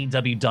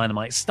AEW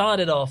Dynamite.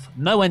 Started off,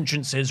 no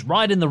entrances,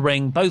 right in the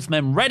ring, both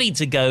men ready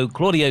to go.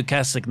 Claudio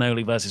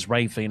Castagnoli versus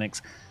Rey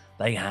Fenix.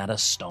 They had a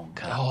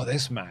stonker. Oh,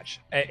 this match.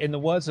 In the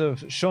words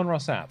of Sean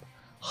Ross Sapp,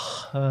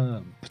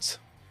 humped.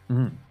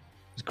 It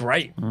was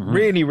great. Mm-hmm.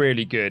 Really,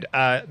 really good.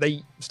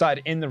 They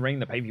started in the ring.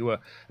 The pay-per-view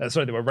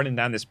they were running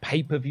down this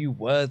pay-per-view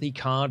worthy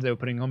card they were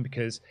putting on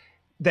because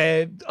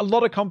there's a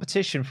lot of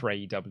competition for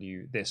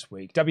AEW this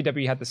week.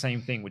 WWE had the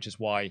same thing, which is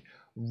why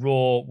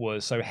Raw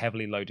was so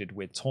heavily loaded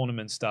with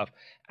tournament stuff,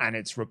 and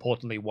it's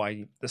reportedly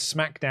why the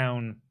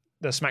SmackDown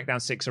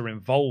 6 are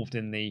involved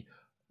in the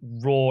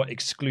Raw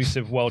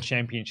exclusive World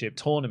Championship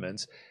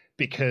tournament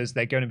because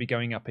they're going to be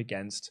going up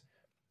against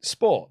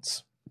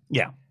sports.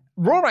 Yeah.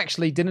 Raw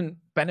actually didn't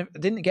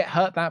get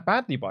hurt that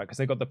badly by it because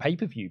they got the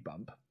pay-per-view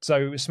bump.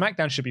 So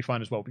SmackDown should be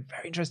fine as well. It'll be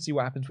very interesting to see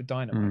what happens with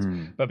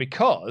Dynamite. But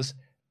because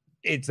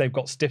they've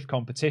got stiff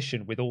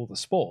competition with all the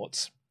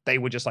sports, they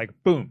were just like,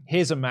 boom,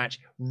 here's a match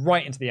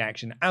right into the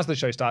action as the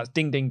show starts,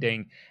 ding, ding,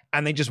 ding.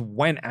 And they just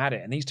went at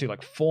it. And these two,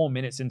 4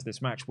 minutes into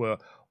this match, were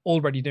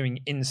already doing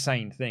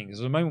insane things.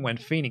 There was a moment when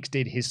Phoenix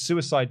did his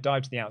suicide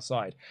dive to the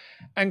outside,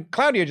 and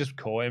Claudio just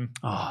caught him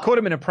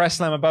in a press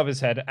slam above his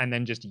head, and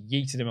then just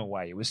yeeted him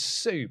away. It was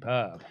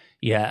superb.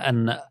 Yeah,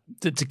 and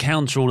to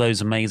counter all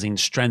those amazing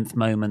strength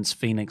moments,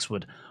 Phoenix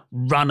would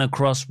run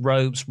across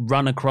ropes,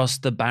 run across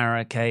the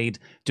barricade,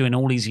 doing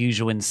all his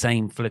usual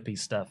insane flippy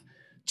stuff.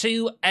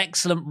 Two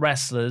excellent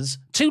wrestlers,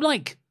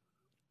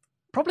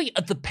 probably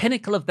at the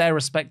pinnacle of their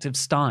respective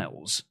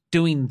styles,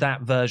 doing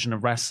that version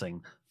of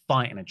wrestling,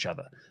 fighting each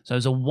other. So it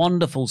was a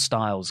wonderful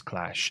styles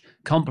clash,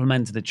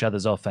 complemented each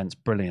other's offense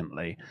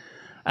brilliantly.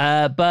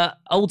 But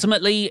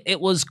ultimately, it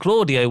was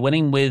Claudio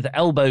winning with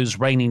elbows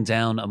raining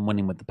down and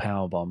winning with the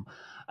powerbomb.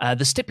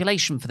 The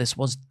stipulation for this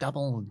was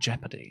double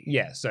jeopardy.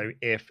 Yeah, so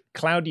if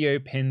Claudio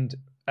pinned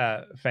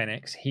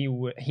Phoenix,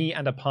 he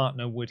and a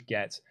partner would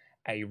get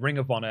a Ring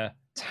of Honor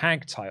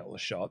tag title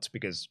shot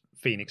because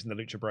Phoenix and the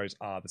Lucha Bros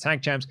are the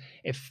tag champs.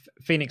 If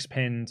Phoenix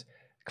pinned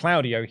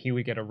Claudio, he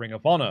would get a Ring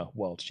of Honor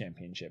World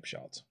Championship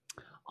shot.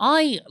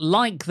 I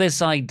like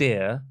this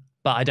idea,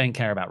 but I don't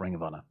care about Ring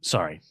of Honor.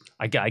 Sorry.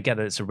 I get that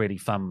it's a really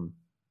fun,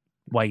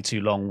 way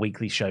too long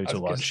weekly show to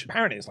watch.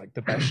 Apparently it's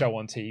the best show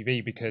on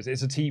TV because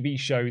it's a TV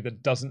show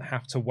that doesn't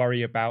have to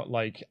worry about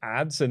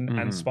ads and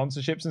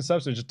sponsorships and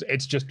stuff. So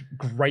it's just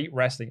great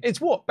wrestling.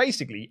 It's what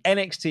basically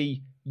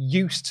NXT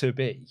used to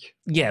be.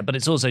 Yeah, but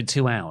it's also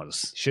 2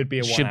 hours. Should be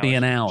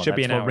an hour.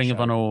 That's what Ring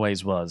of Honor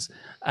always was.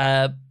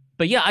 But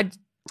yeah,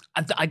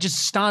 I just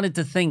started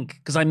to think,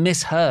 because I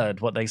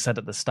misheard what they said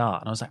at the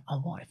start, and I was like, oh,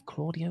 what if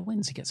Claudio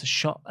wins? He gets a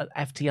shot at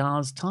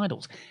FTR's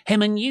titles.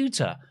 Him and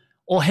Yuta,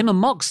 or him and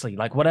Moxley,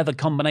 whatever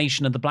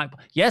combination of the Black...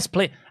 Yes,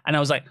 please. And I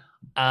was like,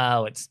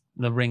 oh, it's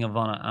the Ring of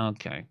Honor.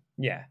 Okay.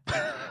 Yeah.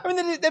 I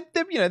mean,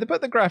 they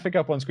put the graphic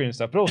up on screen and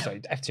stuff, but also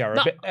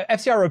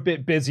FTR are a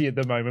bit busy at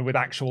the moment with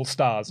actual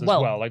stars as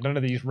well. None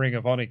of these Ring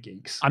of Honor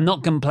geeks. I'm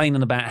not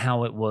complaining about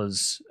how it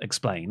was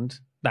explained.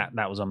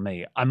 That was on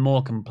me. I'm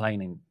more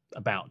complaining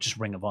about just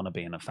Ring of Honor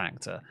being a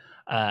factor.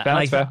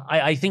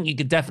 I think you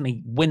could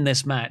definitely win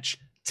this match,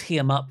 tee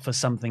them up for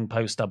something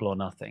post Double or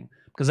Nothing.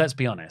 Because let's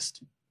be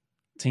honest,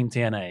 Team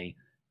TNA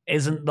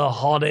isn't the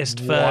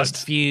hottest first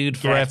feud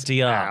for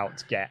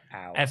FTR. Get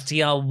out.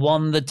 FTR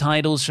won the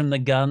titles from the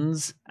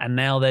Guns, and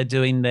now they're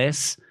doing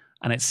this,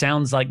 and it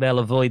sounds like they'll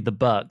avoid the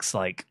Bucks.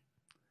 Like,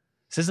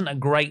 this isn't a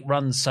great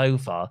run so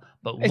far,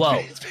 but whoa.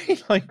 It's been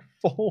like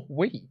 4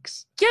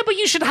 weeks. Yeah, but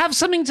you should have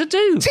something to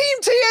do. Team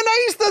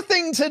TNA's the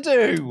thing to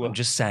do. I'm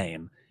just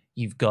saying,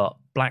 you've got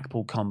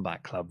Blackpool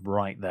Combat Club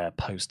right there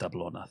post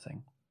Double or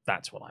Nothing.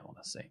 That's what I want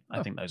to see.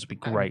 I think those would be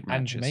great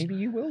matches. And maybe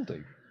you will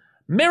do.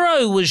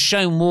 Miro was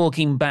shown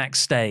walking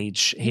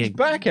backstage. He's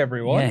back,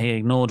 everyone. Yeah, he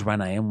ignored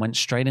Renee and went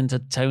straight into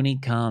Tony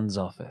Khan's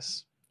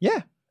office.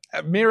 Yeah.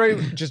 Miro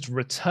just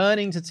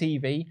returning to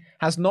TV,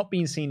 has not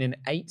been seen in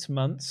 8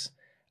 months.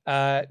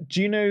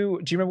 Do you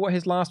remember what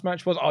his last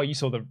match was? Oh, you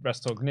saw the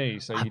Rest Talk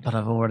News. So but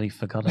I've already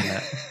forgotten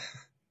it.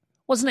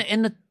 Was it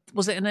in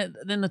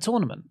the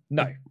tournament?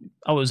 No.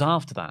 Oh, it was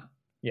after that.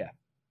 Yeah.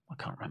 I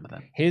can't remember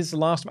that. His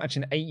last match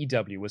in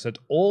AEW was at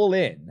All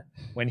In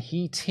when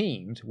he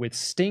teamed with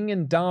Sting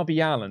and Darby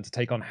Allin to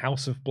take on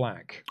House of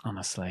Black.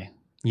 Honestly.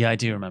 Yeah, I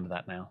do remember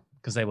that now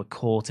because they were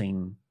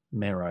courting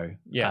Miro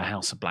at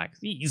House of Black.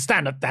 You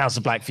stand up the House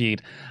of Black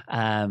feud.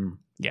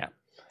 Yeah.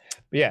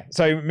 Yeah,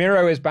 so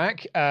Miro is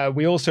back.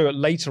 We also,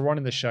 later on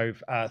in the show,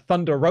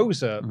 Thunder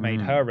Rosa made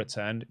her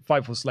return.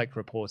 Fightful Select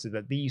reported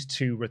that these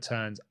 2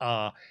 returns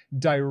are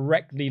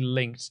directly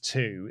linked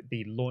to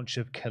the launch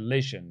of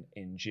Collision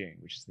in June,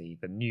 which is the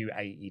new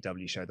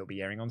AEW show that will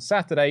be airing on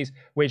Saturdays,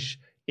 which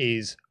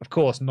is, of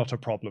course, not a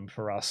problem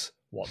for us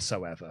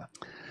whatsoever.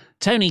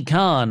 Tony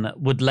Khan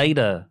would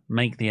later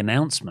make the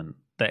announcement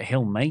that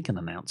he'll make an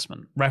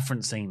announcement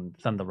referencing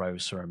Thunder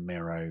Rosa and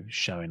Miro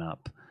showing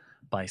up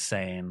by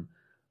saying,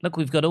 look,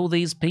 we've got all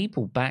these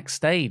people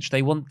backstage.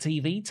 They want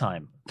TV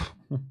time.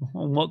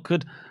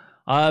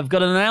 I've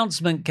got an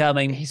announcement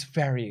coming. He's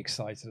very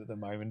excited at the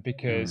moment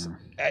because,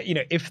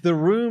 if the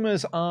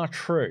rumors are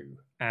true,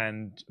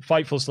 and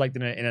Fightful Select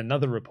in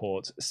another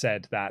report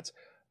said that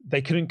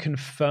they couldn't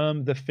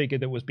confirm the figure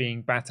that was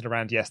being battered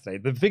around yesterday.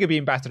 The figure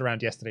being battered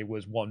around yesterday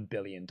was $1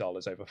 billion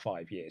over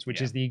 5 years,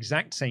 which is the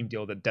exact same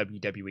deal that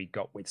WWE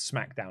got with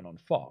SmackDown on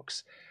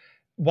Fox.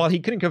 While he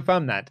couldn't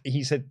confirm that,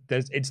 he said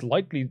it's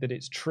likely that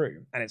it's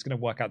true, and it's going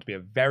to work out to be a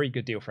very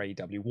good deal for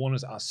AEW.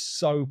 Warners are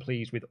so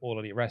pleased with All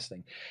Elite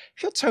Wrestling.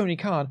 If you're Tony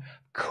Khan,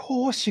 of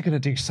course you're going to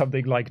do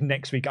something like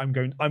next week I'm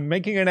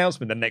making an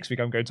announcement, then next week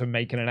I'm going to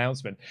make an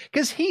announcement.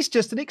 Because he's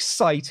just an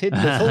excited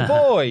little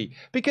boy.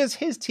 Because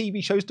his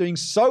TV show's doing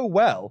so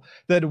well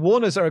that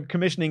Warners are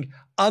commissioning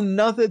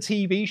another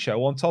TV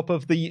show on top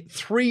of the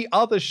 3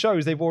 other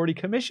shows they've already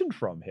commissioned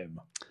from him.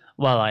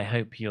 Well, I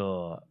hope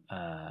you'll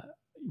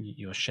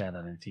share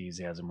that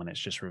enthusiasm when it's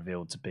just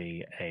revealed to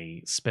be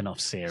a spin-off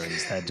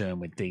series they're doing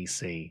with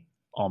DC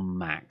on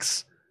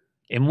Max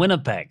in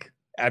Winnipeg.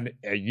 And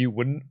you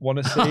wouldn't want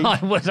to see?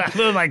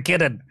 Who am I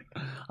kidding?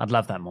 I'd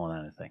love that more than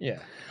anything.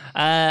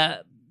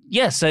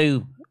 Yeah.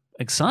 So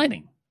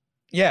exciting.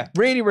 Yeah,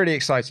 really, really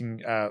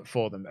exciting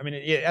for them. I mean,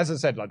 as I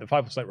said, like the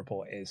Fightful Select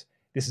report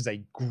this is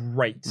a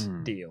great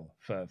deal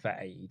for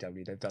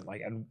AEW. They've done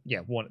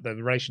the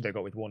relation they've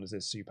got with Warner's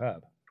is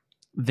superb.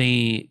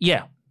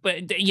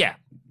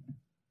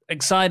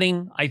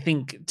 Exciting. I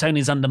think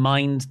Tony's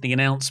undermined the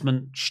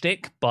announcement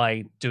shtick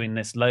by doing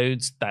this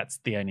loads. That's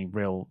the only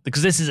real...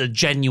 Because this is a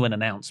genuine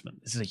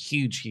announcement. This is a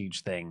huge,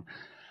 huge thing.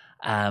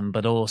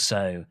 But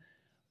also,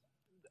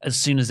 as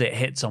soon as it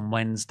hits on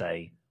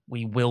Wednesday,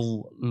 we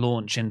will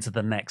launch into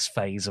the next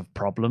phase of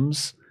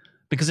problems.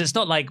 Because it's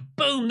not like,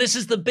 boom, this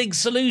is the big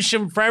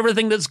solution for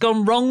everything that's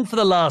gone wrong for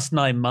the last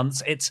 9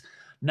 months. It's,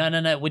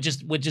 no, we're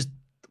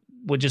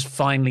just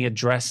finally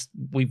addressed.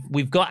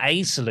 We've got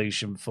a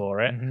solution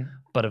for it,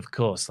 but of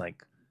course,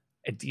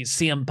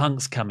 CM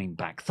Punk's coming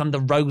back, Thunder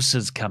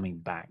Rosa's coming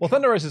back. Well,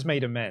 Thunder Rosa's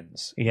made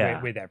amends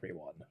with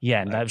everyone.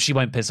 Yeah, no, she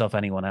won't piss off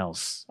anyone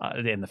else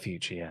in the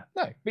future. Yeah,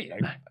 no, but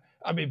no.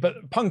 I mean,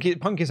 but Punk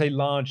is a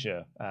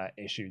larger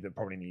issue that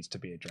probably needs to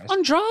be addressed.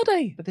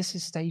 Andrade, but this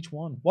is stage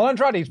 1. Well,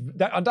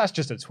 that's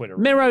just a Twitter.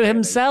 Miro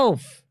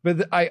himself.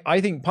 But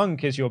I think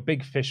Punk is your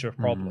big fish of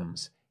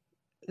problems.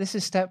 This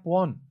is step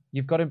 1.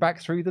 You've got him back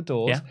through the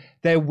doors. Yeah.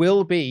 There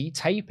will be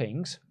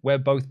tapings where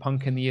both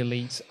Punk and the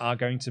Elite are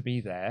going to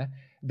be there.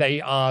 They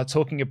are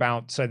talking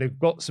about, so they've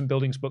got some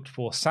buildings booked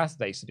for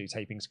Saturdays to do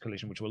tapings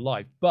Collision, which were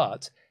live,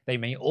 but they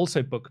may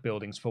also book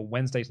buildings for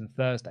Wednesdays and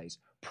Thursdays,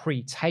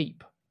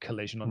 pre-tape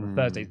Collision on the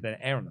Thursdays, then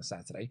air on the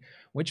Saturday,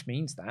 which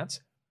means that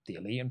the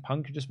Elite and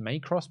Punk just may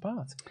cross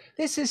paths.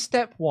 This is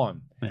step 1.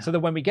 Yeah. So that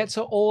when we get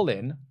to All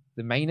In,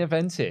 the main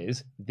event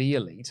is the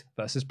Elite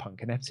versus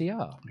Punk and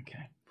FTR.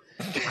 Okay.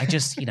 I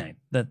just,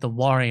 the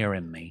warrior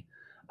in me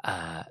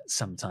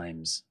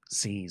sometimes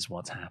sees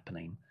what's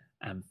happening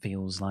and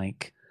feels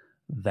like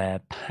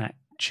they're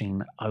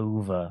patching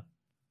over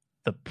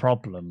the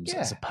problems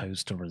as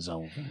opposed to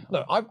resolving them.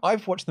 Look,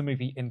 I've watched the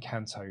movie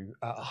Encanto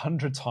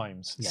 100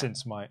 times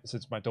since my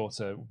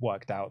daughter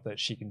worked out that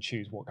she can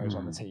choose what goes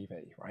on the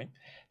TV, right?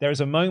 There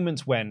is a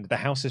moment when the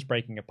house is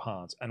breaking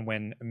apart, and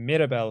when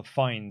Mirabelle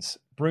finds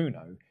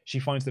Bruno, she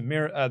finds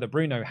that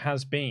Bruno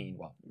has been,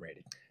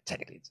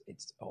 technically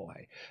it's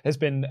Jorge, has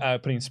been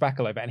putting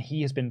spackle over, and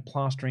he has been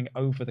plastering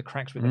over the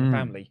cracks within the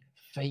family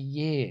for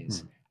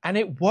years. And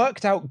it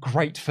worked out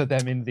great for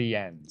them in the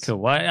end.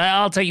 Cool.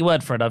 I'll take your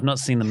word for it. I've not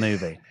seen the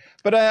movie.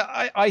 But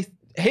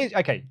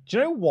okay, do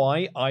you know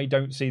why I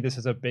don't see this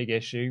as a big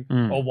issue,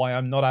 or why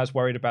I'm not as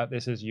worried about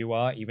this as you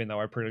are, even though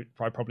I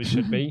probably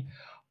should be?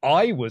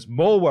 I was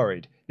more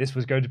worried this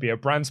was going to be a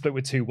brand split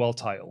with 2 world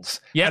titles.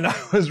 Yeah. And I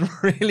was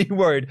really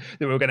worried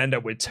that we were going to end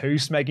up with 2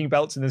 smegging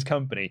belts in this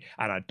company,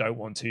 and I don't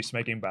want 2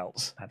 smegging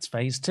belts. That's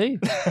phase 2.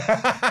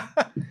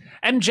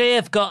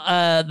 MJF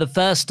got the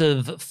first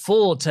of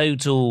 4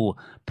 total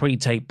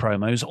pre-tape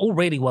promos, all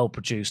really well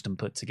produced and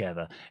put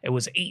together. It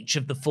was each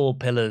of the 4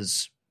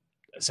 pillars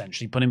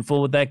essentially putting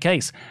forward their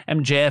case.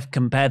 MJF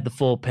compared the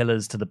 4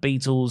 pillars to the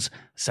Beatles,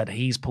 said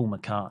he's Paul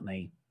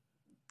McCartney.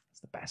 It's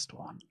the best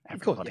one.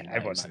 Everybody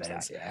knows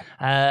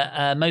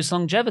that. Most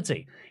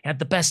longevity. He had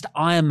the best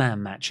Iron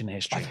Man match in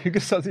history. I think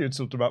it's something you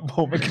talked about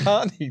Paul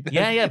McCartney.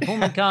 Yeah, Paul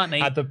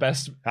McCartney had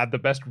the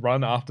best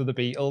run after the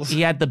Beatles.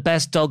 He had the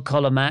best dog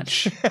collar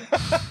match.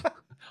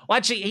 Well,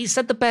 actually, he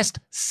said the best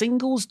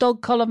singles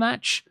dog collar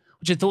match,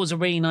 which I thought was a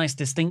really nice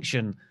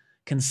distinction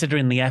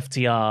considering the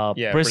FTR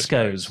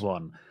Briscoes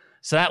one.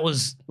 So that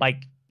was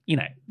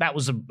that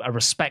was a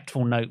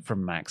respectful note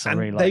from Max. I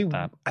really like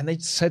that. And they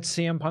said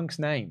CM Punk's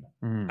name.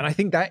 And I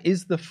think that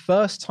is the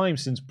first time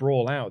since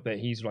Brawl Out that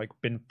he's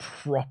been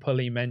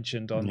properly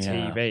mentioned on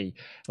TV.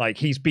 Like,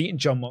 he's beaten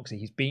John Moxley,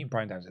 he's beaten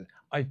Bryan Danielson.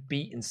 I've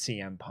beaten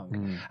CM Punk.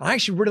 And I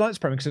actually really like this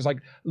promo because it's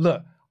like,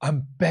 look,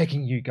 I'm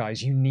begging you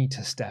guys, you need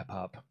to step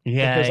up.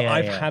 Because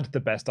I've had the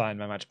best Iron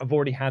Man match. I've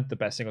already had the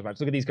best singles match.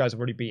 Look at these guys I've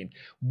already beaten.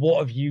 What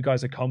have you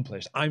guys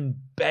accomplished? I'm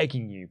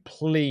begging you,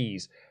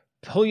 please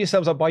pull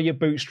yourselves up by your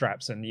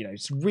bootstraps and,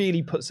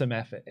 really put some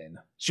effort in.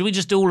 Should we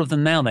just do all of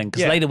them now then?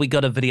 Because later we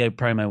got a video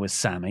promo with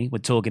Sammy,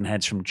 with talking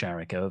heads from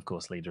Jericho, of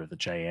course, leader of the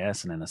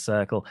JAS and Inner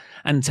Circle,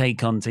 and Tay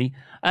Conti.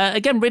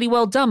 Again, really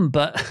well done,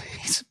 but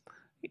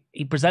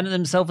he presented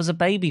himself as a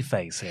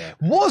babyface here.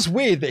 Was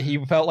weird that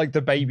he felt like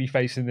the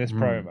babyface in this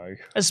promo.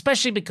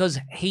 Especially because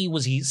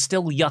he's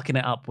still yucking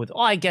it up with,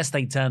 I guess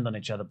they turned on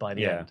each other by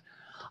the end.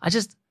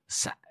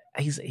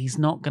 He's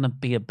not going to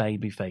be a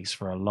babyface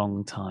for a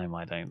long time,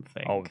 I don't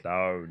think. Oh,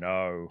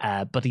 no.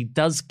 But he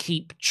does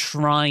keep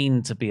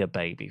trying to be a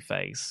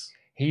babyface.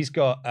 He's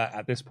got,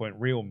 at this point,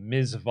 real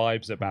Miz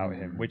vibes about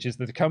him, which is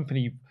that the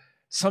company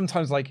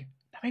sometimes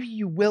maybe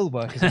you will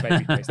work as a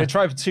babyface. They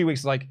try for 2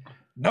 weeks,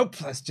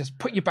 nope, let's just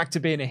put you back to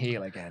being a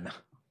heel again.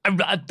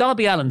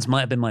 Darby Allin's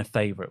might have been my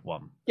favourite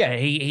one. Yeah.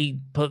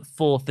 He put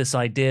forth this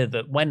idea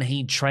that when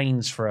he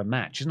trains for a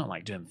match, he's not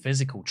doing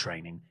physical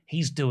training,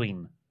 he's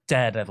doing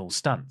daredevil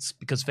stunts,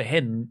 because for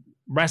him,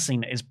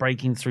 wrestling is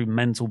breaking through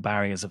mental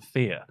barriers of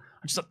fear.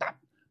 I just thought that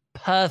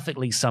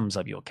perfectly sums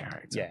up your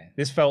character. Yeah,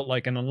 this felt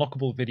like an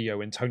unlockable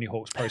video in Tony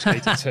Hawk's Pro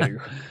Skater 2.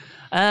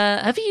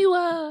 Have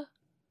you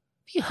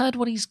heard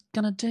what he's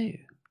gonna do?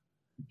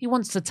 He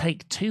wants to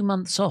take 2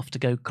 months off to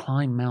go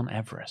climb Mount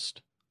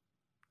Everest.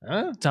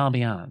 Huh?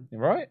 Darby Allin.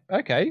 Right,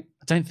 okay.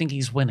 I don't think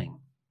he's winning.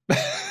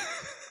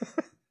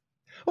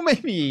 Well,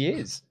 maybe he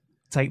is.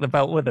 Take the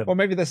belt with him. Or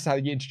maybe that's how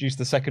you introduce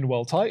the second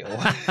world title.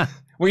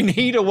 We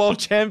need a world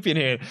champion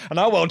here, and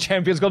our world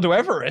champion's gone to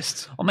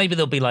Everest. Or maybe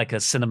there'll be a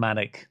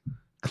cinematic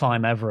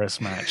climb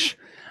Everest match.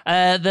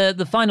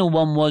 The final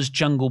one was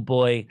Jungle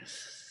Boy.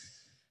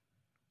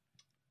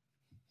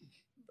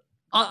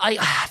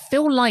 I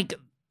feel like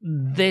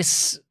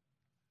this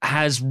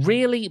has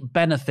really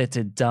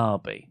benefited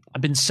Darby.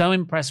 I've been so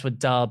impressed with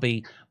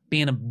Darby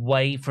being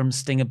away from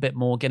Sting a bit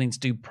more, getting to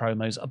do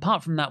promos.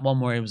 Apart from that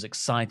one where he was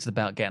excited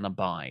about getting a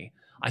bye,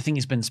 I think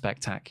he's been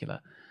spectacular.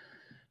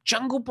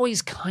 Jungle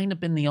Boy's kind of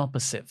been the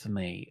opposite for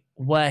me,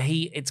 where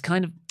it's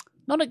kind of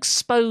not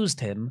exposed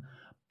him,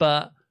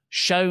 but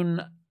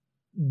shown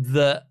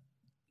that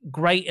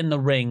great in the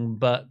ring,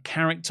 but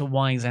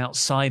character-wise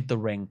outside the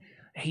ring,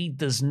 he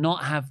does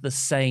not have the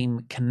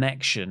same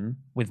connection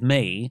with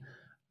me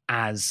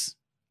as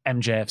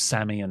MJF,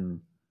 Sammy, and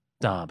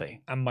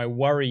Darby. And my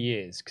worry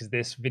is, because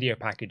this video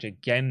package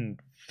again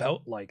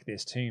felt like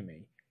this to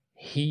me,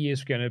 he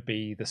is going to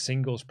be the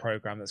singles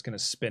program that's going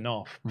to spin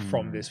off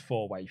from this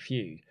 4-way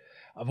feud.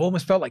 I've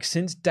almost felt like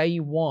since day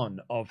one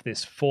of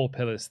this 4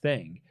 pillars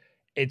thing,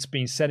 it's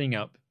been setting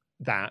up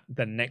that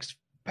the next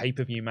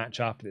pay-per-view match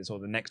after this, or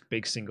the next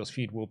big singles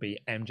feud, will be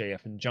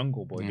MJF and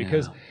Jungle Boy.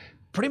 Because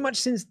pretty much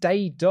since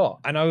day dot,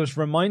 and I was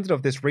reminded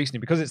of this recently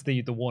because it's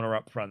the Warner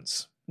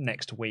upfronts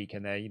next week,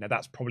 and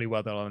that's probably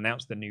where they'll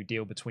announce the new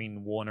deal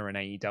between Warner and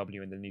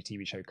AEW and the new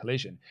TV show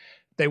Collision.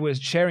 They were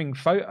sharing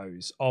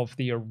photos of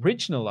the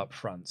original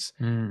upfronts,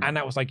 and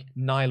that was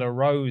Nyla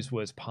Rose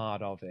was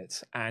part of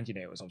it, and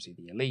it was obviously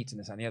the Elite and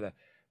this and the other,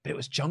 but it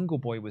was Jungle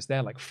Boy was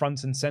there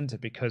front and center,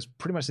 because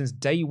pretty much since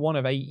day one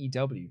of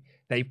AEW,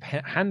 they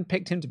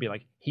handpicked him to be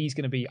he's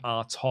going to be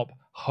our top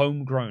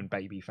homegrown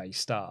babyface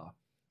star.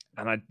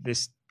 And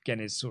this again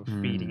is sort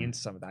of feeding into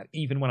some of that,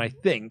 even when I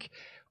think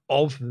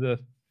of the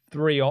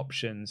 3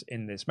 options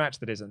in this match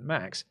that isn't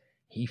Max,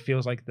 he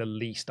feels like the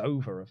least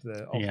over of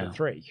the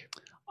 3.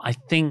 I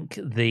think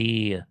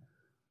the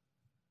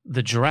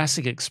the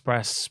Jurassic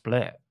Express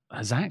split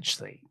has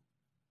actually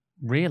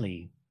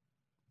really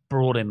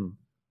brought him,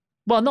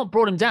 well, not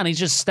brought him down. He's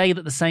just stayed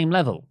at the same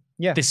level,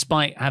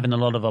 despite having a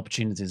lot of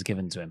opportunities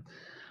given to him.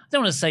 I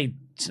don't want to say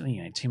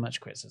too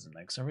much criticism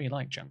though, because I really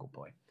like Jungle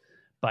Boy,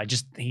 but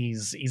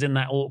he's in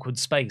that awkward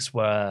space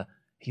where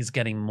he's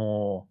getting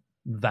more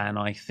than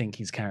I think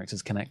his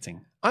character's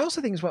connecting. I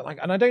also think as well,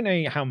 and I don't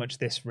know how much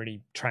this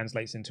really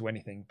translates into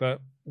anything,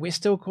 but we're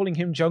still calling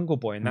him Jungle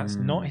Boy, and that's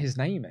not his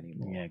name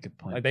anymore. Yeah, good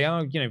point. They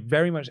are,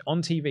 very much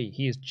on TV.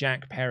 He is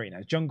Jack Perry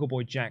now, Jungle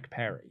Boy Jack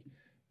Perry,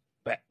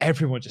 but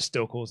everyone just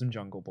still calls him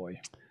Jungle Boy.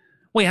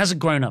 Well, he hasn't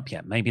grown up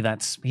yet. Maybe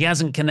he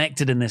hasn't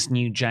connected in this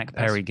new Jack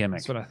Perry gimmick.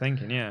 That's what I'm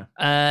thinking.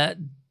 Yeah.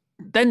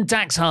 Then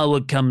Dax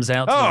Harwood comes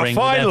out to the ring.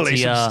 Finally, with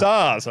FTR. Some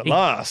stars at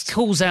last.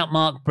 Calls out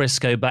Mark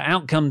Briscoe, but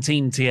out come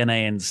Team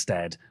TNA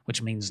instead,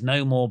 which means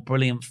no more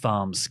Brilliant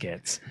Farm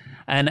skits.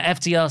 And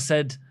FTR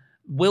said,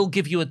 "We'll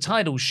give you a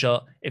title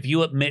shot if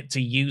you admit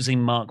to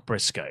using Mark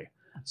Briscoe."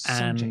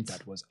 Sanjay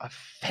Dutt was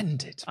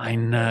offended. I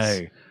know.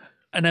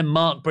 And then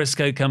Mark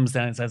Briscoe comes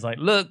down and says,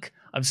 "Look,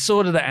 I've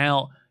sorted it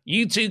out.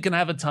 You two can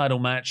have a title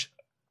match.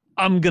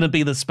 I'm going to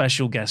be the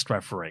special guest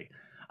referee."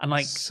 And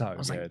I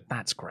was like,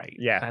 that's great.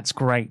 Yeah. That's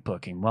great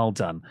booking. Well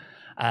done.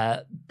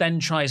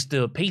 Then tries to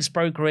do a peace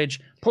brokerage,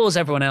 pours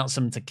everyone out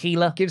some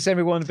tequila. Gives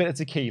everyone a bit of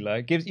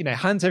tequila,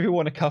 hands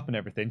everyone a cup and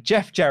everything.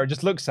 Jeff Jarrett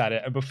just looks at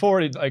it, and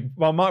before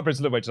while Mark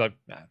Briscoe looks away,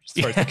 just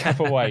throws the cup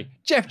away.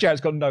 Jeff Jarrett's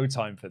got no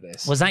time for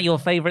this. Was that your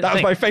favourite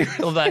thing? That was my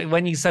favourite.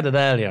 When you said it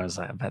earlier, I was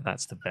like, I bet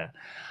that's the bit.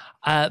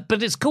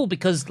 But it's cool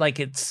because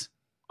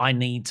I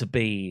need to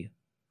be,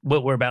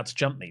 we're about to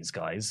jump these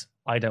guys.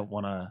 I don't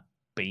want to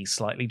be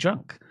slightly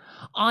drunk.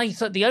 I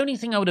thought the only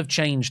thing I would have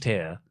changed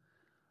here,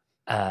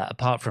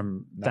 apart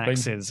from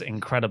Dax's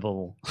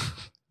incredible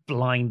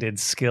blinded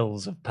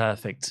skills of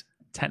perfect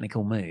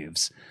technical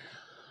moves,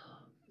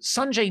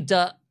 Sanjay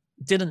Dutt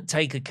didn't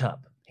take a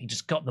cup. He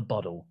just got the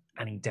bottle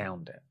and he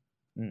downed it.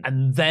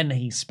 And then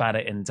he spat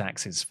it in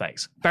Dax's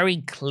face. Very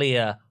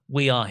clear,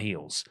 we are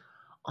heels.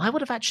 I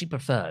would have actually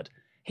preferred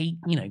he,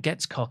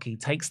 gets cocky,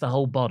 takes the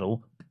whole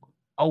bottle.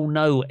 Oh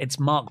no, it's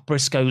Mark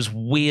Briscoe's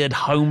weird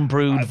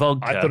homebrewed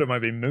vodka. I thought it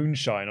might be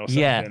moonshine or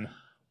something. Yeah.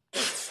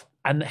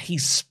 And he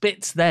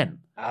spits then.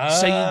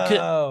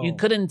 So you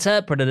could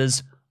interpret it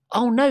as,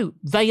 oh no,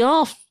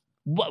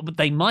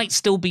 they might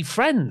still be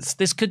friends.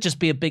 This could just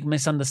be a big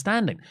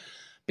misunderstanding.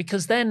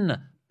 Because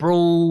then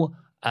Brawl,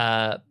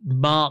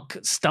 Mark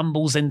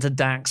stumbles into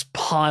Dax,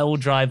 pile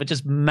driver,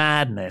 just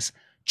madness.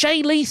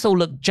 Jay Lethal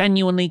looked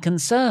genuinely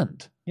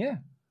concerned. Yeah.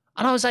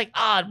 And I was like,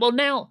 well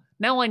now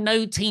I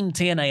know Team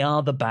TNA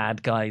are the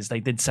bad guys. They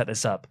did set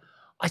this up.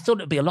 I thought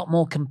it'd be a lot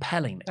more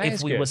compelling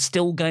if we were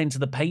still going to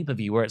the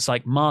pay-per-view where it's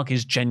like Mark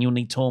is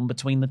genuinely torn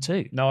between the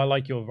two. No, I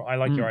like your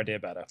idea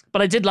better.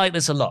 But I did like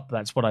this a lot.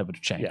 That's what I would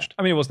have changed. Yeah.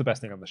 I mean, it was the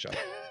best thing on the show.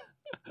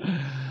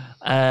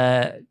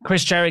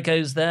 Chris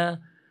Jericho's there.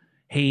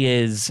 He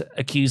is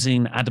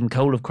accusing Adam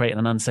Cole of creating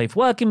an unsafe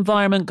work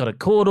environment, got a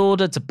court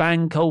order to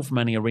ban Cole from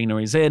any arena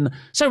he's in.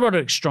 So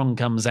Roderick Strong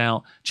comes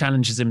out,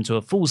 challenges him to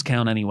a Falls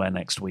Count Anywhere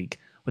next week,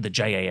 with a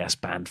JAS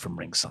banned from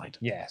ringside.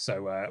 Yeah,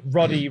 so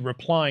Roddy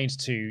replied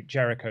to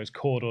Jericho's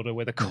court order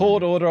with a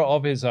court order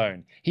of his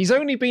own. He's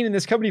only been in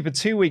this company for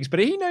 2 weeks, but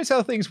he knows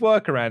how things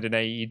work around in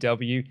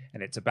AEW,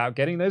 and it's about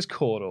getting those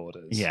court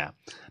orders. Yeah,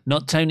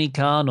 not Tony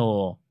Khan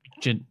or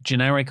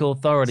generic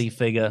authority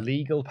figure.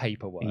 Legal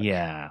paperwork.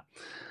 Yeah.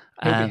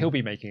 He'll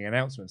be making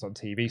announcements on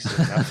TV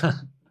soon enough.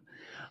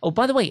 Oh,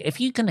 by the way, if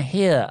you can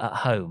hear at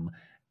home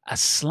a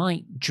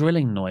slight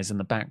drilling noise in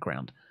the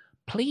background,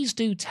 please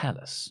do tell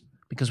us,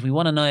 because we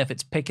want to know if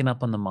it's picking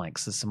up on the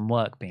mics. There's some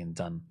work being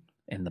done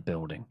in the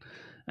building,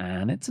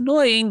 and it's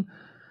annoying.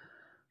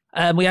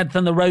 We had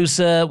Thunder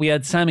Rosa, we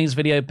had Sammy's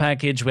video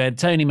package, we had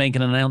Tony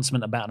making an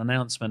announcement about an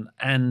announcement,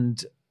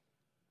 and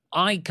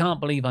I can't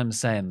believe I'm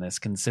saying this,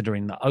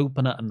 considering the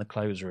opener and the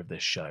closer of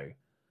this show.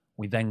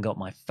 We then got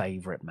my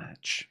favourite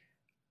match.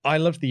 I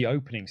loved the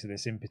opening to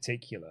this in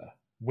particular,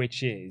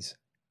 which is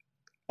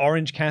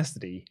Orange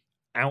Cassidy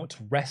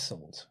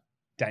out-wrestled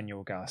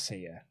Daniel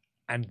Garcia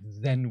and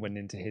then went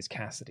into his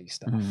Cassidy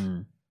stuff.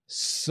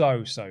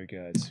 So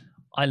good.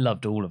 I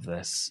loved all of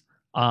this.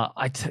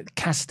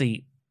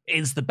 Cassidy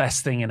is the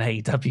best thing in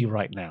AEW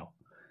right now.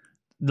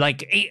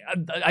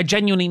 I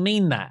genuinely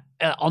mean that.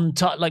 On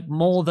top,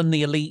 more than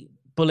the Elite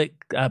Bullet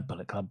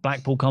Club,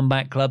 Blackpool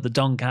Combat Club, the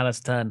Don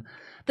Callis turn.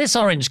 This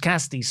Orange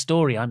Cassidy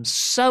story I'm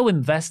so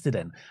invested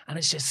in, and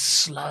it's just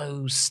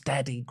slow,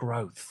 steady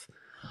growth.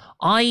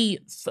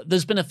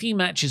 There's been a few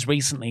matches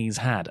recently he's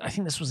had. I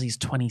think this was his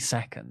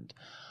 22nd,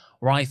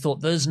 where I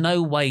thought there's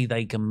no way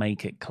they can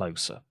make it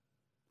closer.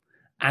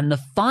 And the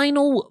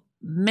final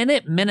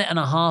minute and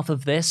a half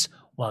of this,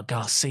 well,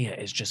 Garcia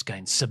is just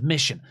going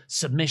submission,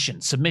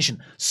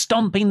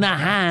 stomping the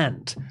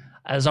hand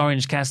as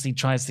Orange Cassidy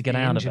tries to get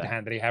out of it. The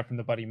hand that he had from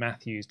the Buddy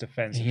Matthews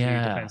defense a few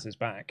defenses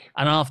back.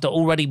 And after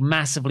already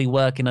massively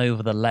working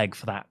over the leg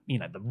for that,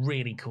 the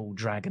really cool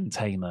Dragon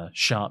Tamer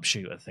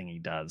sharpshooter thing he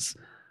does,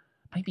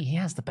 maybe he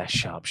has the best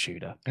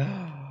sharpshooter.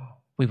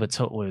 We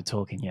were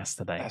talking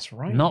yesterday. That's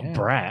right. Not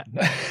Brett.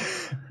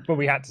 But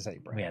we had to say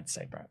Brett. We had to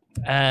say Brett.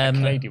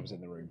 Canadian was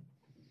in the room.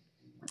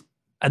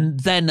 And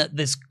then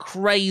this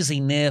crazy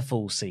near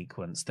fall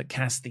sequence that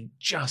Cassidy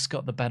just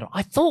got the better.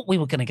 I thought we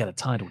were going to get a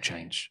title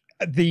change.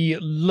 The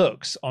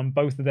looks on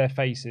both of their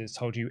faces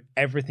told you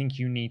everything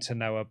you need to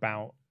know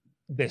about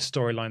this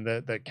storyline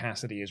that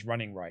Cassidy is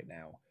running right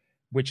now,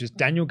 which is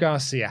Daniel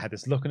Garcia had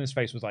this look on his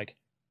face was like,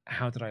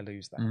 how did I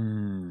lose that?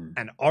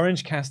 And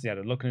Orange Cassidy had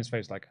a look on his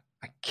face like,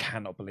 I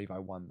cannot believe I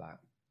won that.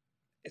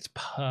 It's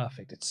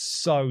perfect. It's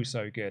so,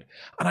 so good.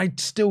 And I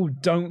still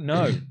don't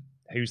know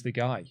who's the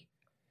guy.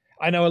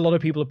 I know a lot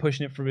of people are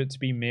pushing it for it to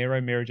be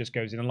Miro. Miro just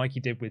goes in and like he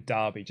did with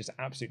Darby, just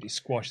absolutely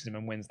squashes him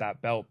and wins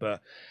that belt.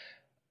 But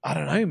I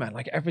don't know, man.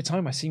 Like every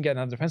time I see him get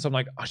another defense, I'm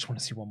like, I just want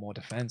to see one more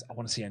defense. I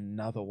want to see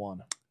another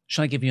one.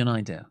 Shall I give you an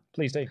idea?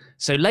 Please do.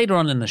 So later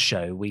on in the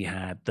show, we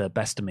had the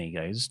Best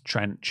Amigos,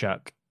 Trent,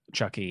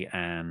 Chucky,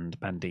 and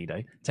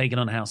Bandido, taking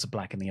on House of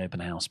Black in the open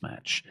house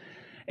match.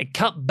 It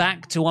cut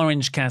back to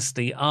Orange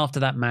Cassidy after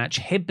that match.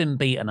 He'd been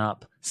beaten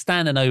up,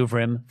 standing over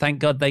him. Thank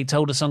God they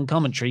told us on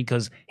commentary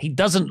because he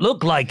doesn't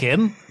look like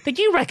him. Did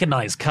you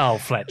recognize Carl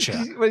Fletcher?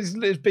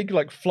 His big,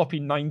 like, floppy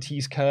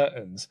 90s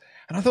curtains.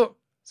 And I thought,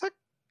 that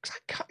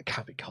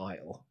can't be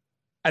Kyle.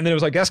 And then it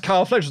was like, that's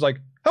Carl Fletcher. I was like,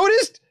 oh,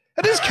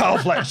 it is Carl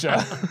Fletcher.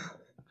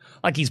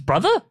 Like his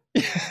brother?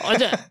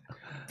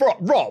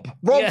 Rob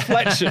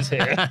Fletcher's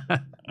here.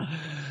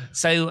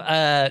 So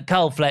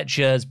Carl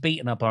Fletcher's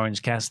beaten up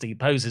Orange Cassidy,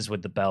 poses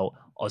with the belt,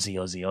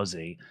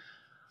 Aussie.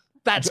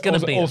 That's going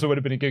to be... Also would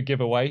have been a good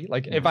giveaway.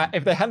 Like,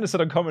 if they hadn't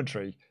said on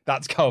commentary,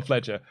 that's Carl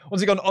Fletcher.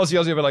 Once he gone Aussie,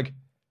 I'd be like,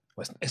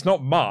 well, it's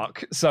not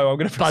Mark, so I'm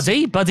going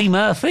to... Buddy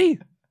Murphy?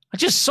 I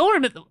just saw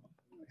him at the...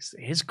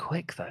 He is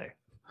quick, though.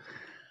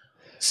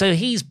 So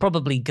he's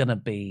probably going to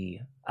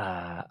be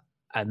a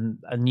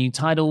new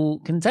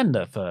title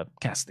contender for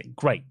Cassidy.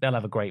 Great. They'll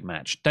have a great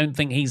match. Don't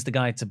think he's the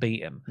guy to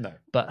beat him. No.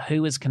 But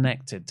who is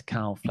connected to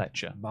Carl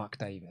Fletcher? Mark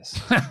Davis.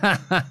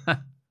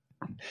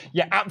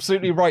 Yeah,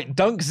 absolutely right.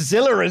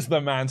 Dunkzilla is the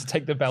man to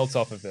take the belt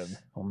off of him.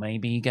 Or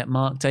maybe you get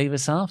Mark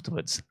Davis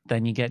afterwards.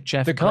 Then you get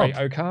Jeff Cobb. The Great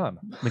O'Khan.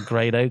 The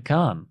Great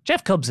O'Khan.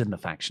 Jeff Cobb's in the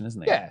faction,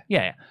 isn't he?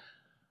 Yeah.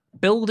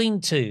 Building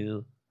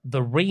to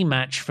the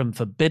rematch from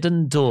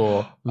Forbidden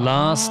Door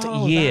last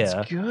year.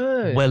 That's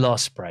good. Will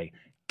Ospreay.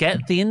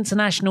 Get the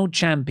International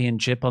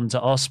Championship onto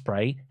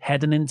Ospreay,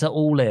 heading into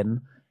All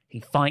In.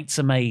 He fights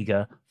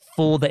Omega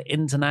for the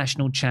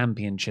International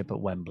Championship at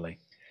Wembley.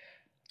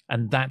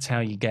 And that's how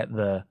you get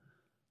the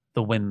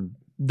win.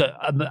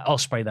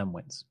 Ospreay then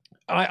wins.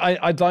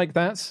 I'd like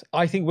that.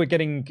 I think we're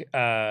getting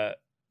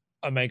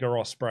Omega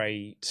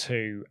Ospreay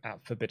 2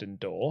 at Forbidden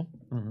Door.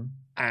 Mm-hmm.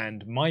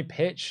 And my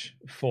pitch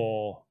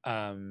for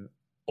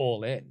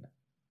All In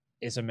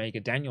is Omega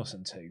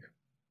Danielson 2.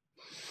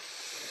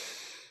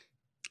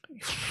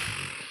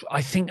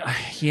 I think,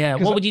 yeah.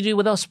 What would you do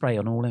with Ospreay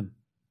on All In?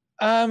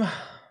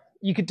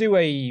 You could do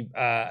a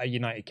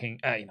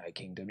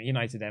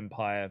United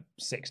Empire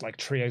 6 like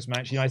trios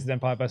match. United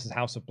Empire versus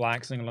House of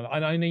Black. Something like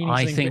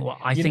that.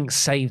 I think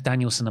save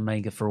Danielson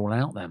Omega for All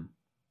Out then.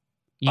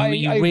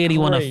 You really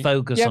want to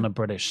focus on a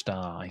British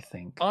star, I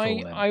think.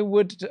 I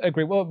would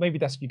agree. Well, maybe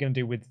that's what you're going to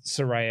do with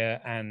Saraya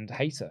and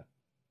Hayter.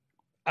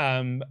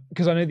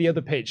 Because I know the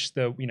other pitch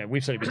that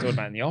we've certainly been talking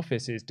about in the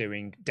office is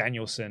doing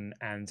Danielson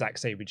and Zack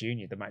Sabre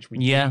Jr. the match we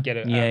didn't get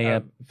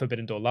at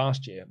Forbidden Door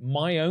last year.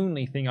 My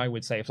only thing I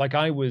would say, if like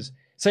I was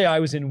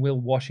in Will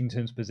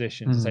Washington's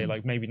position to say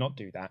like maybe not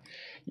do that,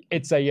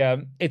 it's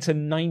a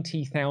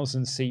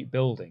 90,000 seat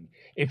building.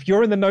 If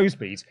you're in the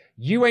nosebleeds,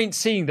 you ain't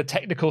seeing the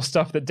technical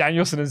stuff that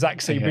Danielson and Zack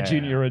Sabre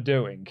Jr. are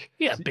doing.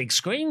 Yeah, big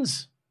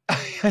screens.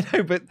 I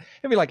know, but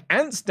it'd be like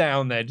ants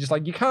down there. Just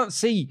like you can't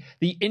see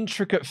the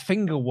intricate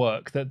finger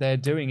work that they're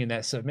doing in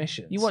their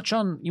submissions. You watch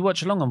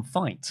along on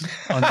Fight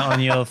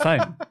on your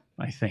phone,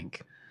 I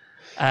think.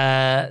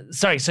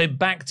 Sorry, so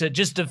back to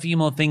just a few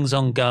more things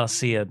on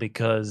Garcia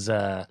because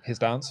his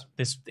dance.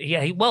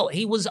 He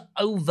was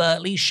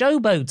overtly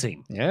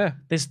showboating. Yeah,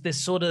 this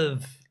sort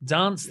of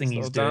dance thing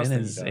he's doing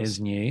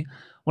is new.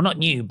 Well, not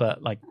new,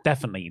 but like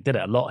definitely did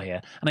it a lot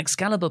here. And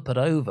Excalibur put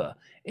over.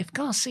 If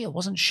Garcia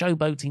wasn't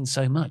showboating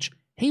so much,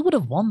 he would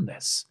have won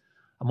this.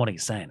 And what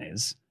he's saying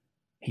is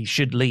he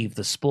should leave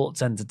the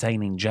sports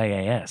entertaining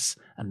JAS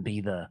and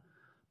be the,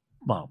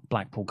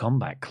 Blackpool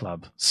Combat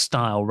Club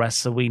style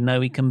wrestler we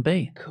know he can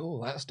be.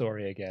 Cool, that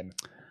story again.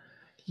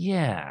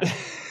 Yeah.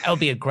 It would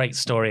be a great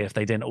story if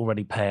they didn't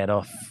already pay it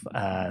off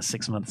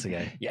 6 months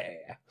ago. Yeah.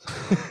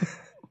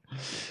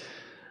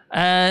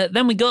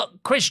 Then we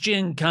got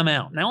Christian come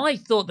out. Now, I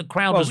thought the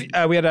crowd was... we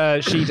had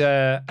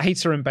Shida,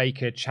 Hayter and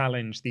Baker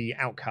challenge the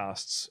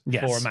Outcasts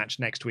for a match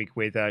next week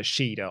with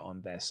Shida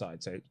on their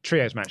side. So,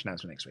 trios match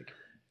announcement next week.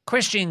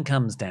 Christian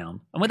comes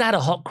down, and we'd had a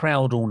hot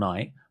crowd all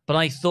night, but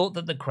I thought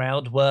that the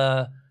crowd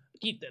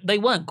they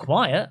weren't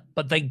quiet,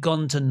 but they'd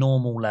gone to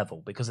normal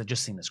level because they'd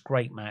just seen this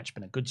great match,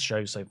 been a good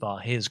show so far.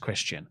 Here's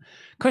Christian.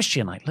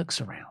 Christian,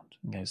 looks around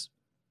and goes,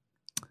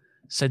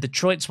 so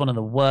Detroit's one of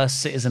the worst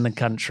cities in the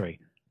country.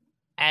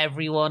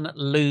 everyone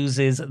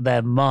loses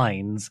their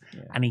minds,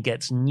 and he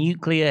gets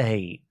nuclear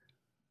heat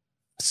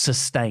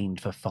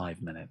sustained for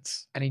 5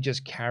 minutes. And he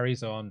just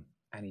carries on,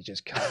 and he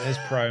just cut his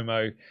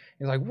promo.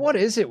 He's like, what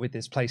is it with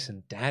this place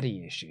and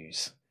daddy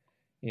issues?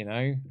 You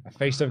know, I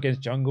faced up against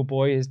Jungle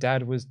Boy. His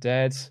dad was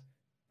dead.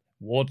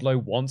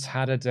 Wardlow once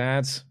had a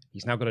dad.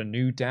 He's now got a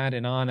new dad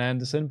in Arn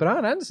Anderson, but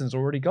Arn Anderson's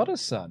already got a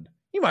son.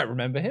 You might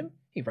remember him.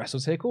 He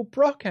wrestles here called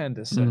Brock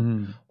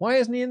Anderson. Why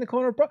isn't he in the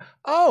corner of Brock?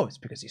 Oh, it's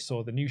because he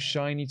saw the new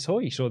shiny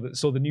toy. He saw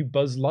the new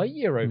Buzz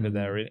Lightyear over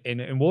there in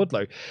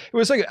Wardlow. It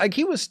was like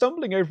he was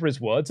stumbling over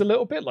his words a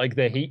little bit, like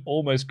the heat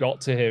almost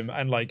got to him,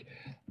 and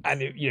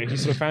he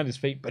sort of found his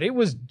feet. But it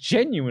was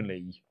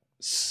genuinely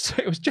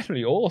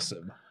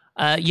awesome.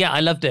 Yeah,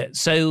 I loved it.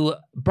 So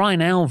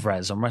Brian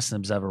Alvarez on Wrestling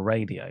Observer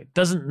Radio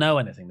doesn't know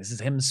anything. This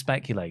is him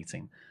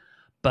speculating,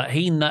 but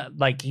he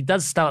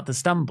does start to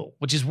stumble,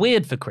 which is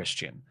weird for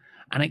Christian.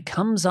 And it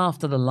comes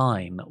after the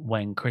line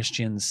when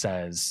Christian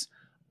says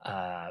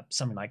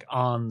something like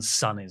Arn's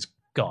son is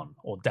gone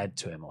or dead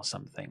to him or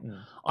something.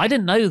 I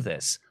didn't know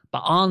this,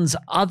 but Arn's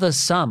other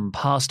son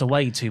passed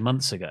away 2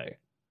 months ago.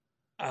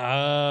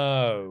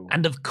 Oh.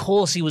 And of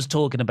course he was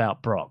talking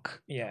about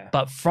Brock. Yeah.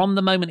 But from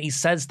the moment he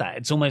says that,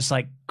 it's almost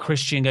like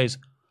Christian goes,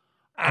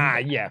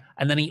 yeah.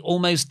 And then he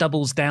almost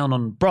doubles down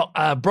on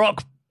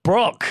Brock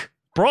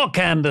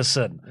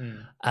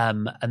Anderson.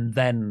 And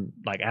then,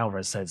 like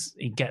Alvarez says,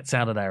 he gets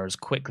out of there as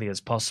quickly as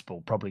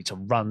possible, probably to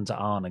run to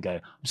Arn and go,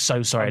 I'm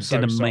so sorry, I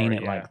didn't mean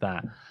it like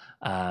that.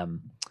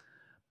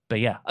 But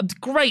yeah, a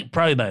great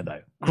promo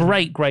though.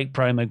 Great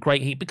promo,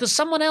 great heat, because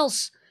someone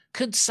else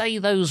could say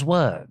those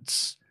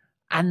words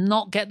and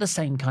not get the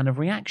same kind of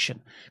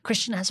reaction.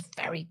 Christian has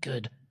a very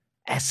good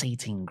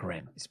S18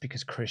 grin. It's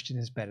because Christian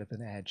is better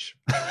than Edge.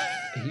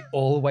 He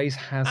always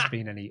has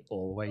been, and he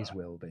always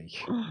will be.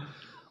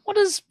 What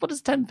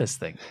does Tempest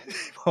think?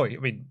 Well, I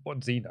mean,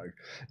 what does he know?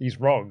 He's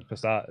wrong, for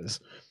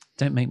starters.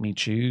 Don't make me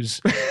choose.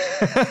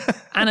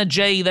 Anna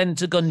Jay then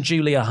took on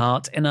Julia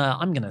Hart in a,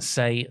 I'm going to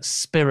say,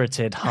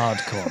 spirited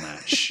hardcore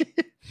match.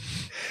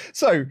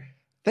 So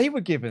they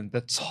were given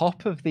the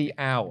top of the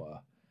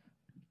hour.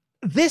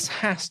 This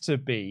has to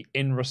be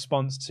in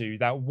response to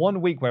that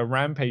 1 week where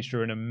Rampage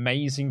drew an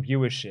amazing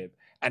viewership,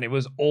 and it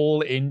was all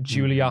in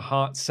Julia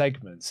Hart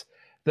segments,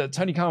 that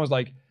Tony Khan was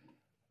like,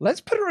 let's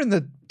put her in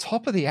the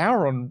top of the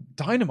hour on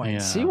Dynamite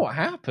and see what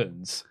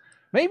happens.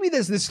 Maybe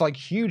there's this like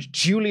huge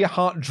Julia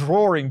Hart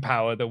drawing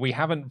power that we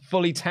haven't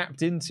fully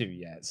tapped into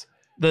yet.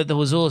 There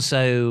was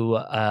also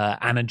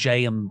Anna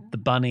Jay and the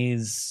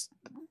Bunnies.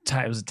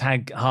 It was a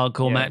tag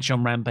hardcore match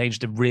on Rampage,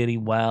 did really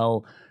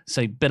well.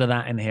 So a bit of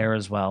that in here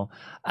as well.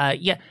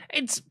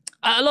 It's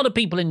a lot of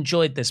people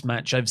enjoyed this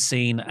match I've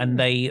seen, and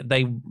they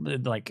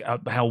like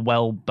how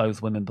well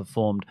both women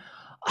performed.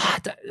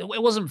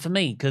 It wasn't for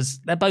me because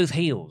they're both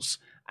heels.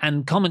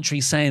 And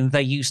commentary saying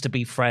they used to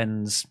be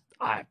friends,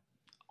 I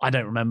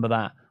don't remember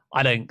that.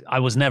 I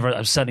was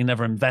certainly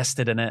never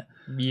invested in it.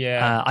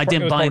 Yeah. I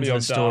didn't buy into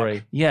the story.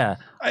 Dark. Yeah.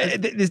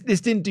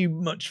 This didn't do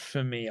much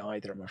for me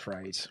either, I'm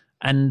afraid.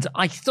 And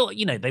I thought,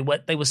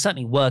 they were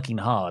certainly working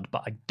hard,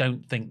 but I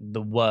don't think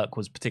the work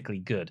was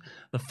particularly good.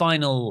 The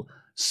final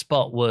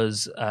spot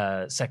was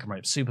second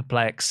rope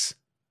superplex,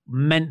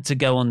 meant to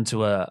go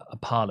onto a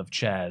pile of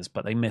chairs,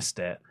 but they missed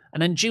it.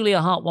 And then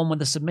Julia Hart won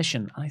with a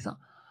submission. And I thought,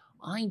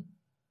 I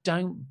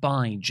don't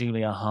buy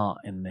Julia Hart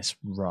in this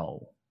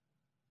role.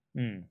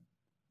 And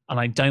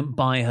I don't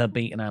buy her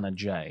beating Anna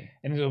Jay.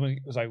 And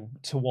it was like,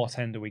 to what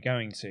end are we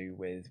going to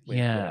with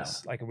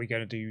this? Like, are we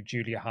going to do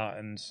Julia Hart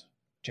and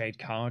Jade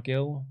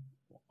Cargill?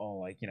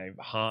 Or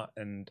Hart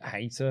and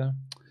Hayter?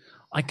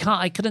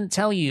 I couldn't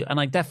tell you,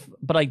 and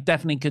but I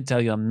definitely could tell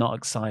you I'm not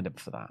excited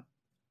for that.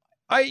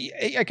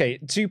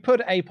 To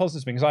put a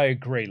positive spin, because I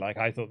agree, like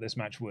I thought this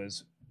match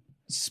was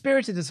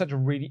spirited is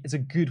it's a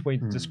good way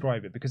to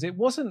describe it, because it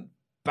wasn't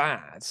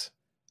bad. It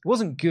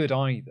wasn't good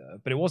either,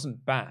 but it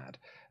wasn't bad.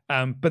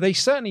 But they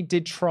certainly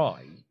did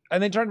try.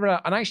 And they tried to run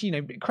out, and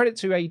actually, credit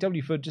to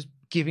AEW for just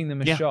giving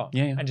them a shot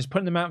and just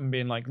putting them out and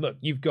being like, look,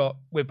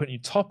 we're putting you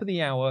top of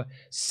the hour,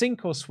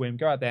 sink or swim,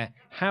 go out there,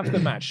 have the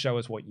match, show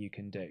us what you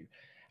can do.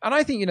 And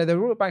I think, they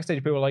were all backstage,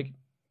 people were like,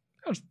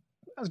 that's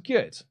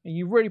good.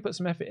 You really put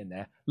some effort in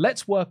there.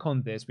 Let's work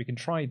on this. We can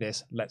try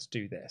this. Let's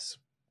do this.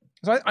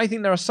 So I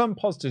think there are some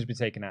positives to be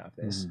taken out of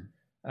this.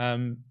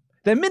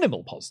 They're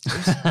minimal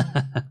positives,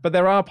 but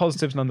there are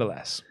positives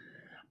nonetheless.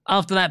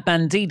 After that,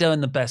 Bandido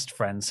and the Best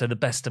Friends, so the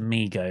Best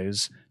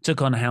Amigos,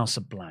 took on House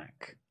of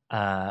Black,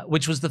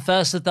 which was the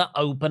first of the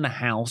open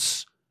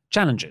house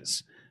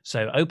challenges.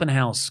 So open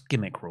house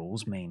gimmick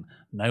rules mean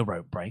no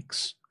rope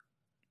breaks,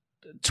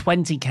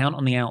 20 count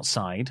on the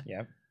outside,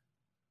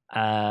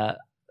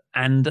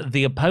 and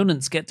the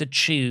opponents get to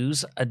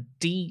choose a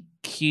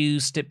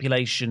DQ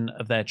stipulation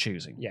of their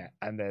choosing. Yeah,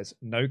 and there's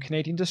no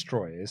Canadian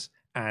destroyers,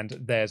 and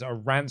there's a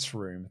rants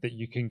room that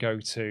you can go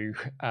to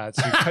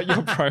cut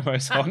your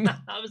promos on.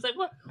 I was like,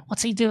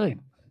 what's he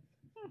doing?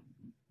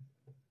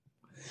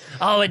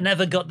 Oh, it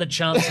never got the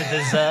chance it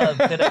deserved,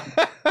 did it?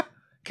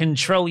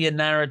 Control your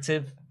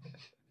narrative.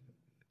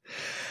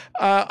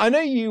 I know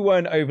you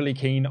weren't overly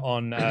keen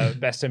on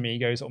Best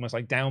Amigos, almost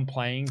like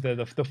downplaying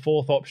the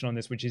fourth option on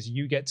this, which is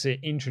you get to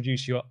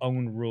introduce your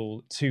own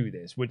rule to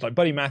this. Which, like,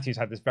 Buddy Matthews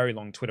had this very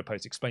long Twitter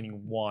post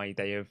explaining why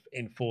they have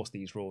enforced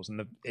these rules,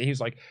 and he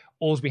was like,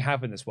 "All we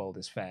have in this world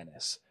is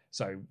fairness."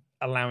 So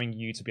allowing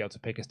you to be able to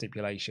pick a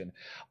stipulation.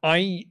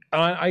 I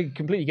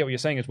completely get what you're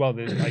saying as well.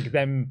 There's like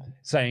them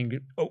saying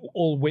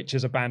all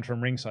witches are banned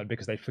from ringside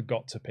because they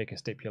forgot to pick a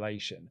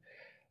stipulation.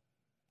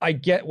 I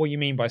get what you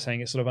mean by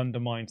saying it sort of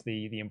undermines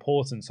the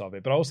importance of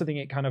it, but I also think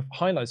it kind of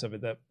highlights of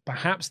it that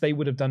perhaps they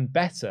would have done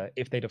better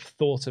if they'd have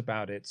thought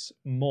about it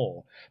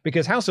more.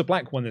 Because House of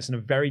Black won this in a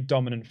very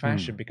dominant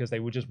fashion because they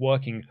were just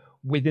working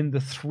within the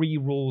 3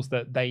 rules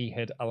that they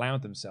had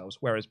allowed themselves,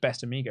 whereas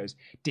Best Amigos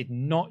did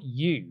not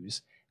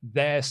use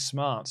their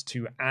smarts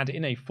to add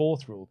in a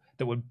 4th rule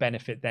that would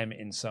benefit them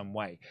in some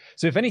way.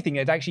 So if anything,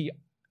 it actually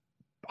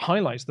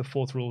highlights the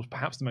 4th rule as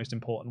perhaps the most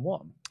important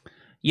one.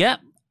 Yeah.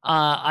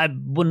 I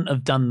wouldn't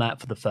have done that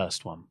for the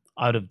first one.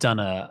 I would have done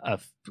a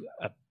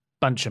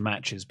bunch of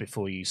matches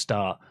before you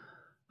start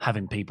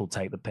having people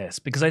take the piss.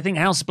 Because I think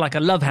House of Black, I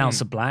love House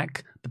of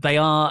Black, but they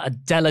are a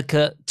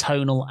delicate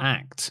tonal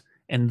act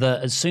in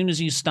that as soon as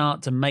you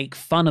start to make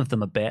fun of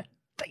them a bit,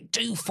 they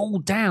do fall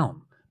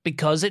down.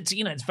 Because it's,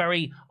 you know, it's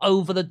very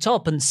over the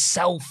top and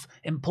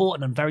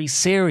self-important and very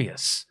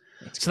serious.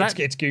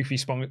 It's goofy,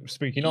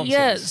 spooky nonsense.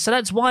 Yeah, so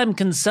that's why I'm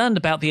concerned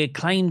about the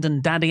Acclaimed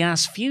and Daddy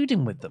Ass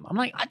feuding with them. I'm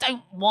like, I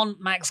don't want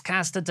Max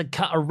Caster to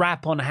cut a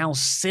rap on how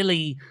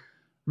silly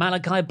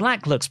Malachi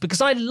Black looks,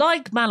 because I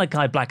like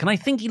Malachi Black and I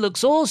think he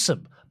looks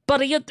awesome.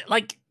 But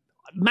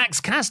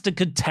Max Caster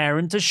could tear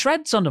into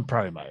shreds on a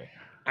promo.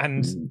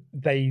 And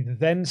they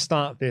then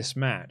start this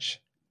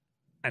match,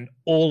 and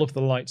all of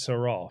the lights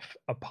are off,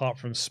 apart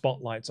from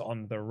spotlights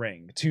on the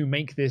ring, to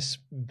make this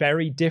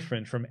very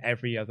different from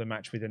every other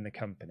match within the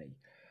company.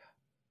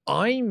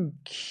 I'm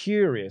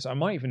curious. I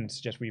might even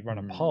suggest we run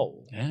a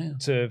poll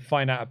to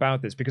find out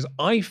about this, because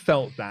I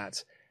felt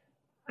that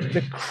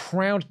the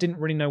crowd didn't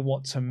really know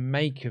what to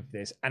make of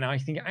this. And I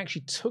think it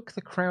actually took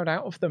the crowd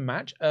out of the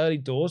match early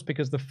doors,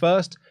 because the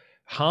first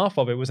half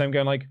of it was them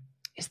going like,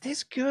 is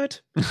this good?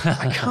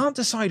 I can't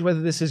decide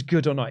whether this is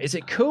good or not. Is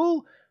it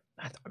cool?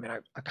 I mean,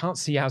 I can't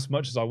see as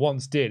much as I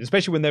once did,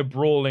 especially when they're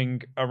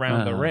brawling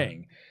around the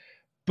ring.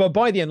 But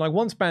by the end, like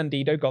once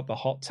Bandito got the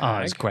hot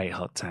tag... Oh, it's a great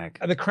hot tag.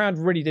 The crowd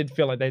really did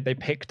feel like they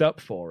picked up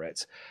for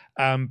it.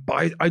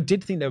 But I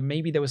did think that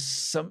maybe there was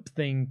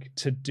something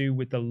to do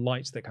with the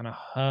lights that kind of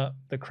hurt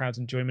the crowd's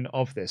enjoyment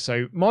of this.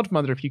 So, Mod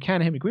Mother, if you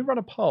can hear me, can we run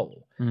a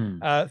poll?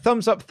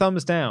 Thumbs up,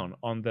 thumbs down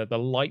on the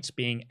lights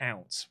being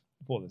out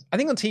for this. I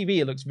think on TV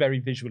it looks very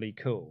visually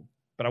cool,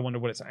 but I wonder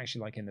what it's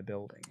actually like in the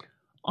building.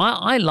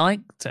 I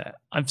liked it.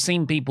 I've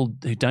seen people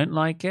who don't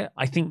like it.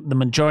 I think the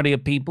majority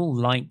of people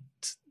liked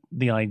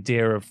the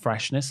idea of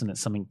freshness, and it's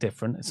something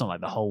different. It's not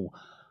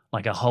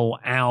like a whole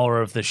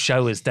hour of the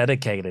show is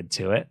dedicated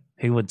to it.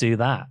 Who would do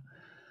that?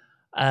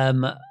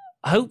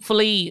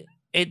 Hopefully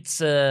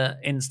it's an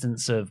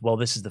instance of, well,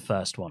 this is the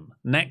first one.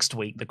 Next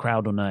week, the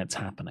crowd will know it's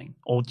happening.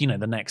 Or, you know,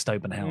 the next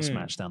open house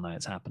match, they'll know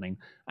it's happening.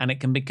 And it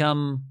can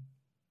become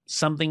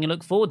something you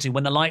look forward to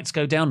when the lights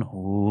go down.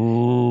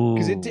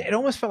 Because it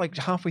almost felt like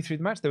halfway through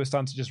the match they were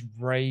starting to just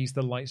raise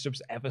the light strips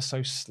ever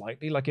so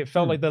slightly. Like it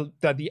felt like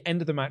at the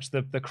end of the match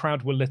the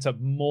crowd were lit up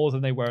more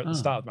than they were at the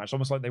start of the match,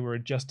 almost like they were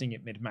adjusting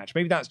it mid-match.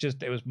 Maybe that's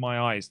just, it was my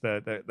eyes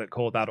that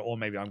called that, or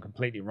maybe I'm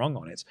completely wrong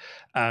on it.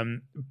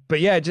 But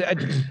yeah,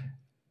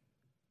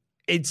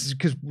 it's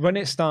because when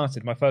it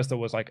started, my first thought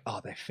was like,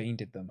 oh, they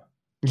fiended them.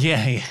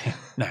 Yeah.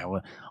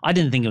 No, I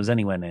didn't think it was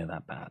anywhere near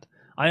that bad.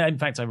 In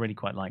fact, I really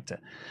quite liked it.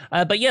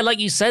 But yeah, like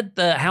you said,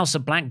 the House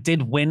of Black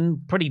did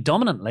win pretty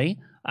dominantly.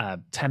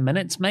 10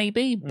 minutes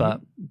maybe, but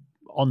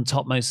on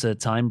top most of the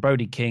time.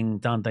 Brody King,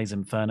 Dante's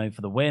Inferno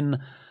for the win.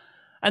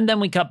 And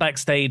then we cut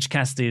backstage.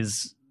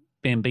 Casti's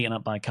being beaten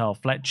up by Carl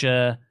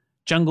Fletcher.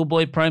 Jungle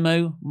Boy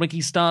promo,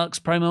 Ricky Starks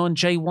promo on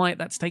Jay White.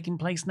 That's taking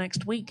place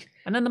next week.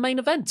 And then the main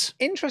event.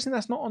 Interesting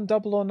that's not on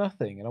Double or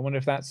Nothing. And I wonder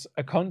if that's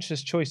a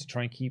conscious choice to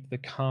try and keep the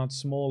card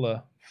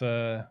smaller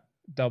for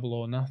Double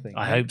or Nothing.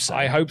 I hope so.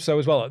 I hope so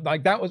as well.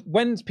 Like that was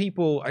when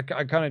people, I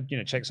kind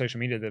of checked social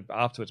media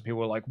afterwards, and people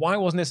were like, "Why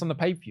wasn't this on the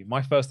pay-per-view?"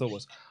 My first thought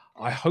was,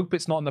 I hope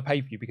it's not on the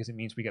pay-per-view because it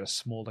means we get a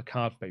smaller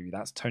card pay-per-view.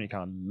 That's Tony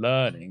Khan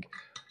learning.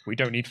 We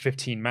don't need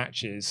 15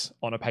 matches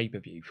on a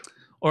pay-per-view.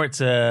 Or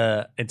it's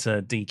a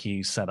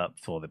DQ setup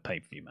for the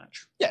pay-per-view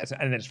match. Yeah,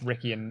 and then it's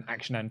Ricky and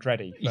Action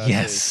Andretti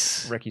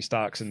versus Ricky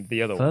Starks and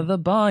the other one. For the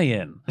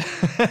buy-in.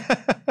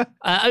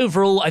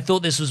 Overall, I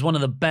thought this was one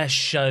of the best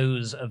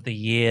shows of the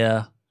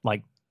year.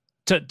 Like,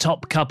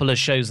 top couple of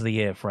shows of the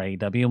year for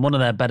AEW, and one of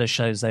their better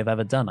shows they've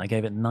ever done. I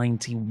gave it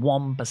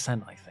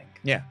 91%, I think.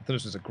 Yeah, I thought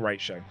this was a great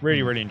show.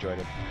 Really, really enjoyed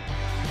it.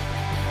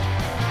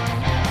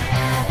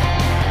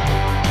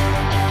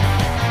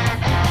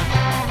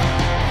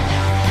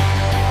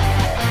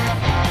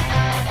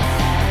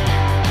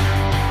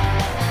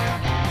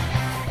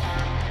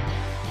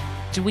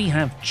 Do we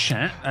have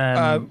chat?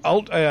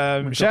 Shout-outs.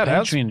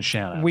 Patreon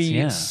shout-outs.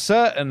 We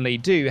certainly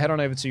do. Head on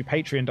over to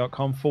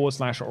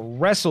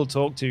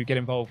patreon.com/WrestleTalk to get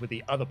involved with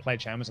the other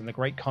pledge hammers and the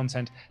great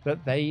content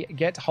that they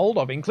get hold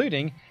of,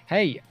 including,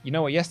 hey, you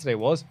know what yesterday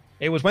was?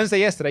 It was Wednesday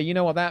yesterday. You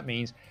know what that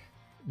means.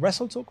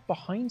 WrestleTalk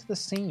behind the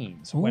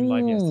scenes went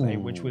live yesterday,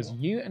 which was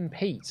you and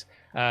Pete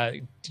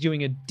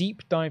doing a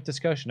deep dive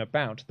discussion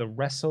about the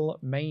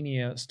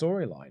WrestleMania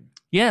storyline.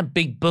 Yeah,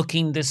 big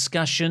booking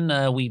discussion.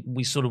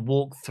 We sort of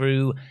walked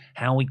through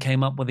how we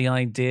came up with the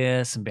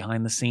idea, some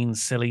behind the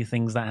scenes silly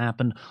things that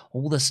happened,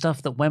 all the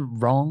stuff that went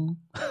wrong,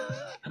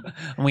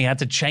 and we had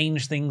to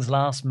change things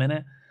last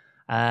minute.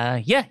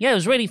 It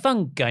was really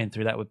fun going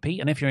through that with Pete.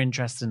 And if you're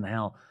interested in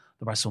how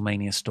the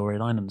WrestleMania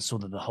storyline and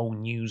sort of the whole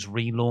news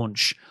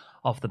relaunch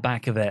off the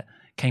back of it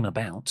came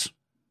about,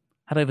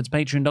 head over to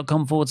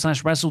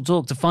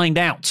patreon.com/WrestleTalk to find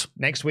out.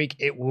 Next week,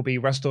 it will be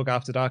WrestleTalk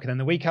After Dark. And then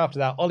the week after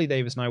that, Ollie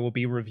Davis and I will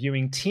be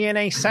reviewing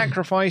TNA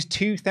Sacrifice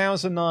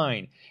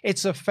 2009.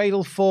 It's a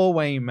fatal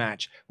four-way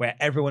match where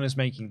everyone is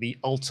making the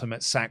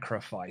ultimate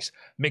sacrifice.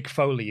 Mick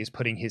Foley is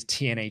putting his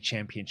TNA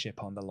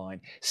championship on the line.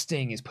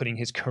 Sting is putting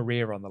his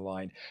career on the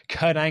line.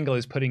 Kurt Angle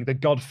is putting the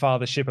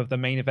godfathership of the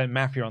main event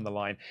Mafia on the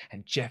line.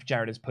 And Jeff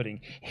Jarrett is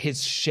putting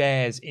his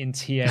shares in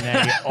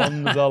TNA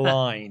on the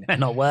line. They're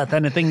not worth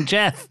anything,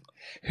 Jeff.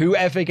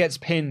 Whoever gets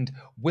pinned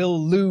will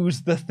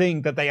lose the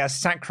thing that they are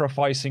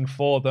sacrificing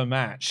for the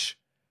match.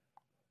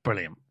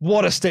 Brilliant.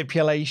 What a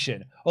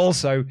stipulation.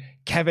 Also,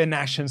 Kevin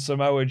Nash and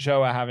Samoa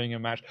Joe are having a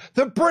match.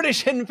 The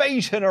British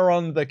Invasion are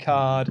on the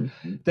card.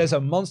 There's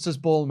a Monsters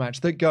Ball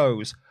match that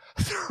goes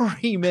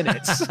 3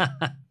 minutes.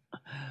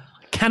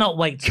 Cannot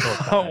wait to talk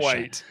about Can't that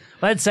wait. shit.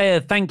 Let's say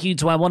a thank you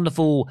to our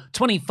wonderful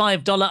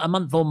 $25 a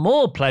month or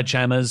more pledge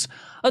hammers.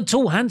 A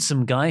tall,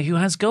 handsome guy who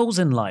has goals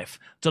in life.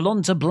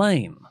 Delonta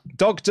Blaine.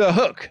 Dr.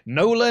 Hook,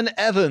 Nolan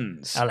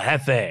Evans. El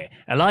Jefe,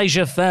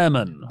 Elijah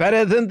Fairman.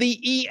 Better than the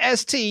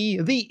EST,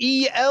 the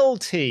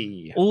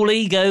ELT. All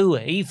Ego,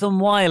 Ethan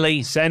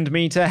Wiley. Send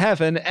Me to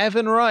Heaven,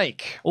 Evan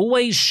Reich.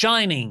 Always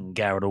Shining,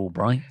 Garrett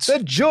Albright.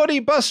 The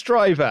Geordie bus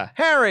driver,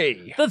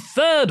 Harry. The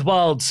third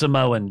Wild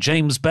Samoan,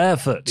 James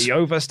Barefoot. The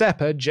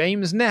Overstepper,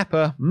 James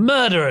Nepper.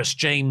 Murderous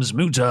James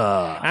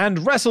Muta. And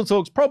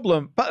WrestleTalk's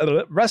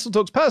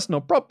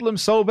personal problem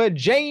solver,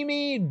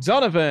 Jamie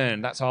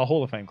Donovan. That's our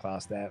Hall of Fame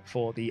class there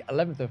for the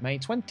 11th of May,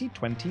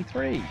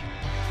 2023.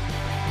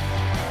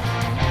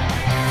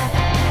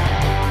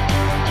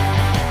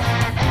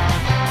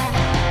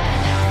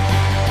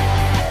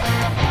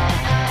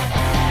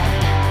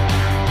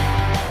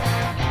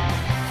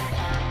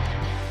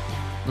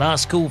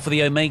 Last call for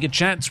the Omega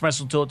chats,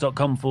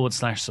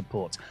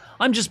 WrestleTalk.com/support.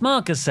 I'm just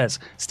Marcus says,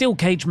 Steel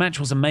Cage match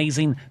was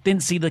amazing.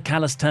 Didn't see the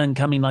Callis turn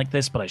coming like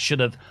this, but I should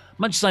have.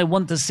 Much as I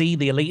want to see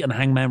the Elite and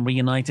Hangman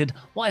reunited,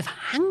 what if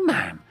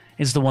Hangman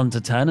is the one to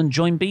turn and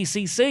join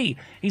BCC?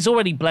 He's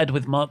already bled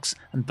with Mox,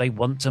 and they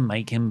want to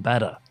make him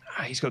better.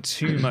 He's got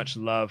too much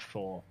love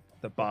for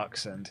the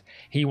Bucks, and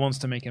he wants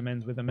to make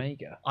amends with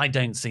Omega. I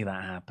don't see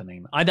that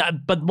happening.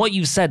 But what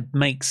you said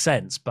makes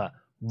sense, but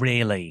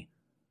really,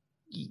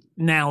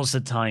 now's the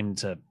time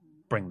to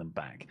bring them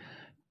back.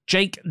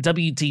 Jake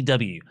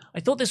WTW. I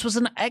thought this was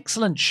an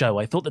excellent show.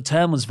 I thought the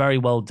turn was very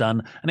well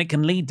done, and it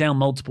can lead down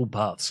multiple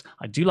paths.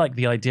 I do like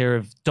the idea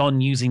of Don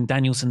using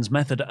Danielson's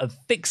method of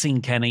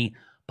fixing Kenny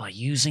by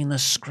using the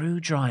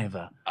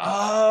screwdriver.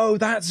 Oh,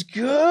 that's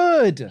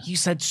good. You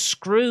said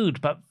screwed,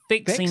 but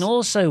fixing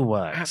also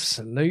works.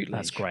 Absolutely.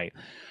 That's great.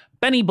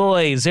 Benny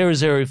Boy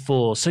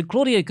 004. So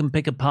Claudio can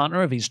pick a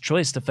partner of his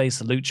choice to face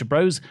the Lucha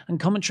Bros, and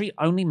commentary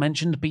only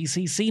mentioned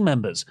BCC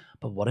members.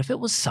 But what if it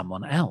was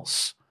someone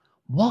else?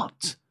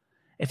 What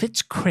if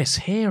it's Chris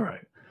Hero?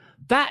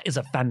 That is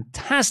a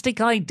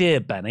fantastic idea,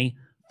 Benny,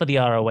 for the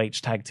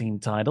ROH tag team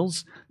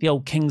titles. The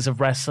old Kings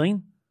of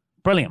Wrestling.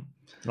 Brilliant.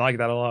 I like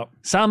that a lot.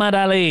 Salmad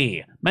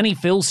Ali. Many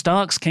feel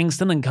Starks,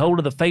 Kingston, and Cole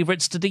are the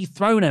favourites to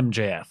dethrone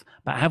MJF.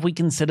 But have we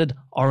considered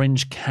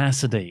Orange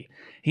Cassidy?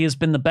 He has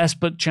been the best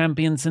booked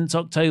champion since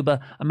October.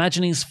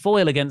 Imagine his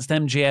foil against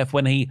MJF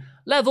when he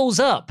levels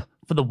up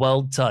for the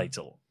world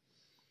title.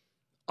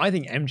 I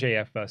think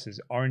MJF versus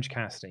Orange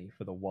Cassidy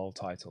for the world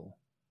title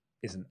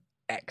is an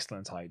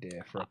excellent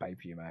idea for a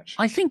pay-per-view match.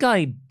 I think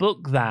I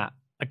booked that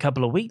a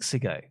couple of weeks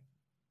ago.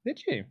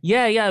 Did you?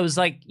 Yeah. It was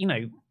like,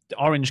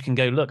 Orange can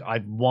go, look,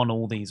 I've won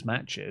all these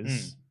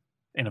matches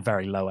in a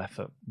very low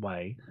effort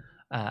way.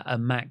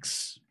 And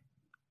Max,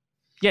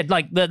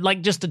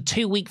 like just a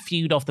 2-week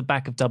feud off the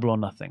back of Double or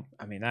Nothing.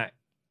 I mean, that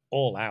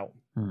All Out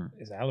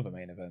is a hell of a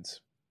main event.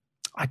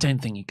 I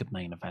don't think you could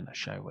main event a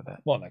show with it.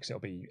 Well, next it'll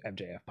be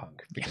MJF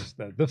Punk, because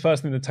the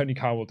first thing that Tony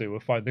Khan will do will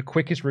find the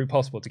quickest route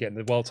possible to get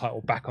the world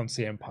title back on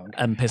CM Punk.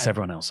 And piss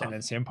everyone else off. And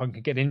then CM Punk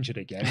can get injured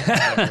again.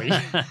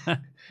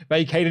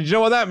 Vacated. Do you know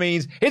what that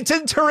means? It's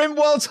interim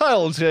world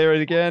titles here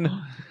again.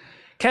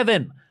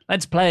 Kevin,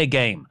 let's play a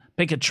game.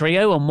 Pick a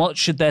trio, and what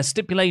should their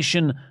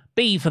stipulation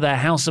be for their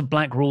House of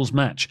Black rules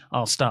match?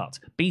 I'll start.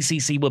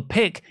 BCC would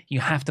pick, you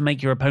have to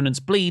make your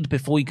opponents bleed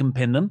before you can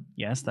pin them.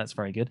 Yes, that's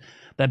very good.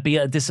 They'd be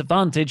at a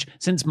disadvantage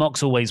since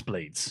Mox always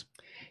bleeds.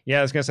 Yeah,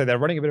 I was going to say they're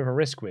running a bit of a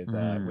risk with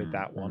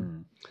that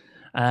one.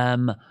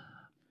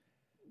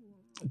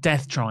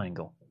 Death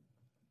Triangle.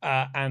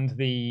 And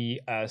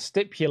the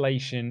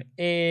stipulation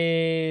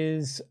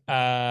is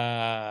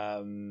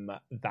that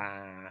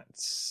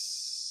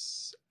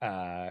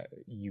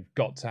you've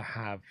got to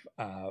have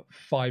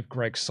 5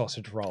 Greg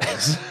sausage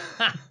rolls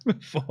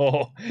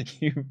before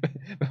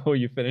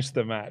you finish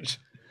the match.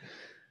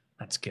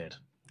 That's good.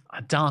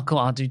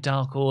 I'll do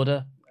Dark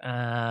Order.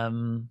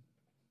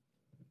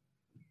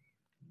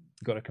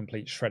 Got to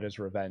complete Shredder's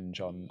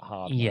Revenge on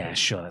hard. Yeah,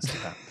 sure. Let's do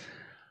that.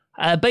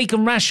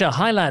 Bacon Rasher,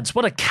 hi lads.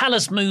 What a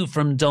callous move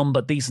from Dom,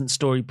 but decent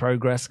story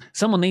progress.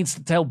 Someone needs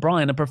to tell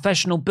Brian a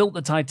professional built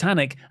the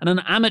Titanic and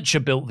an amateur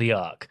built the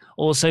Ark.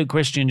 Also,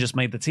 Christian just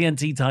made the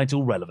TNT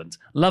title relevant.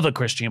 Love a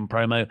Christian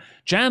promo.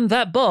 Jam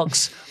that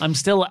box. I'm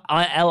still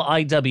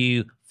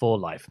ILIW for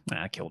life.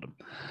 I killed him.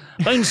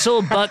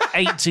 Bonesaw Buck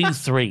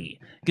 823.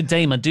 Good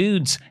day, my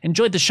dudes.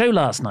 Enjoyed the show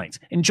last night.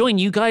 Enjoying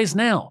you guys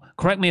now.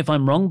 Correct me if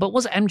I'm wrong, but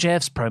was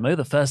MJF's promo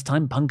the first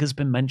time Punk has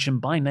been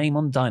mentioned by name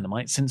on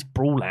Dynamite since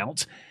Brawl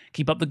Out?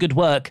 Keep up the good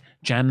work.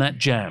 Jam that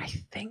jam. I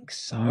think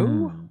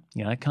so.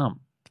 Yeah, I can't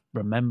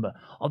remember.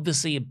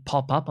 Obviously, it'd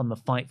pop up on the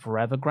Fight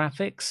Forever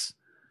graphics,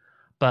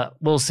 but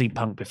we'll see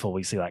Punk before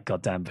we see that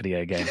goddamn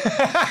video game.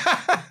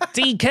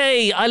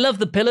 DK, I love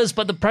the pillars,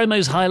 but the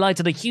promos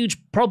highlighted a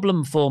huge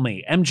problem for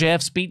me.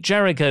 MJF's beat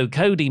Jericho,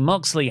 Cody,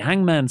 Moxley,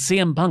 Hangman,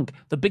 CM Punk.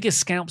 The biggest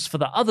scalps for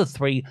the other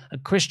 3 are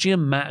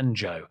Christian, Matt, and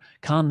Joe.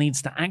 Khan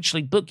needs to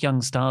actually book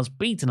young stars,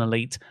 beat an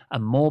elite,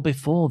 and more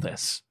before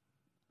this.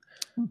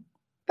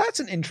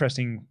 That's an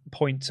interesting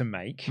point to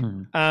make.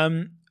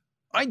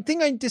 I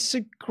think I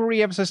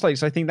disagree ever so slightly.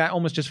 So I think that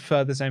almost just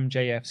furthers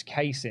MJF's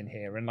case in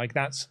here. And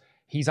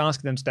he's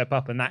asking them to step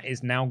up, and that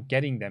is now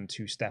getting them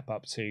to step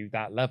up to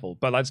that level.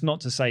 But that's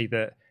not to say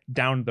that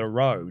down the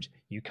road,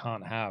 you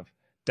can't have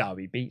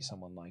Darby beat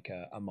someone like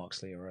a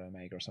Moxley or an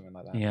Omega or something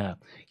like that. Yeah.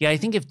 I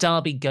think if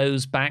Darby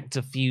goes back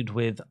to feud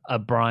with a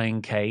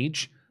Brian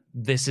Cage,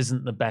 this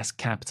isn't the best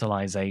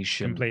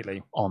capitalization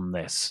completely on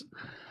this.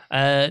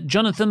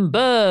 Jonathan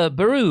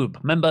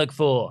Baroob, Memberg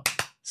for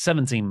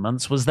 17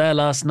 months, was there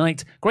last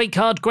night. Great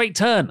card, great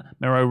turn.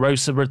 Miro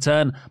Rosa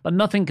return, but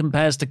nothing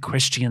compares to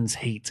Christian's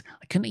heat.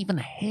 I couldn't even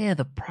hear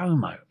the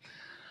promo.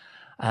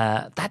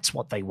 That's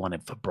what they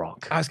wanted for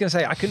Brock. I was going to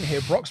say, I couldn't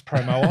hear Brock's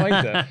promo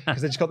either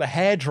because they just got the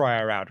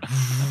hairdryer out.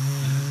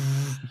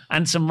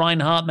 And some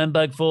Reinhardt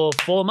Memberg for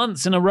 4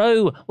 months in a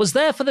row was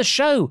there for the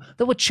show.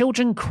 There were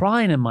children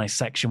crying in my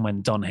section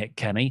when Don hit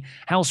Kenny.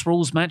 House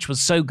Rules match was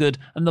so good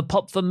and the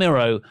pop for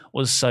Miro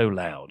was so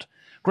loud.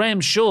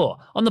 Graham Shaw,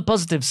 on the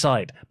positive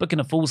side, booking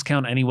a Falls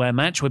Count Anywhere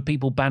match with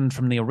people banned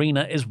from the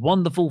arena is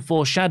wonderful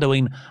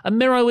foreshadowing, and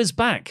Miro is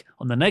back.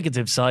 On the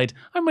negative side,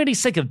 I'm really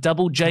sick of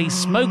Double J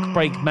smoke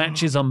break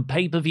matches on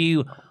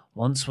pay-per-view.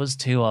 Once was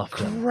too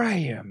often.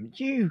 Graham,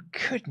 you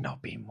could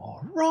not be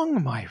more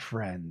wrong, my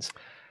friends.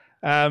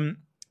 Although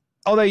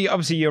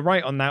obviously you're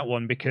right on that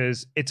one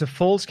because it's a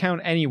Falls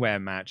Count Anywhere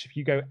match. If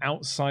you go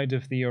outside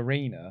of the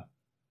arena,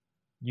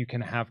 you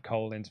can have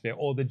Cole interfere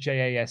or the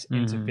JAS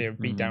interfere,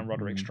 beat down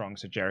Roderick Strong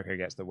so Jericho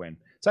gets the win.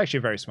 It's actually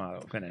a very smart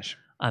little finish.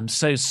 I'm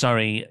so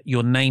sorry.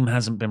 Your name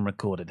hasn't been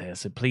recorded here,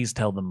 so please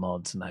tell the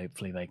mods and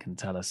hopefully they can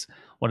tell us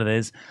what it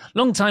is.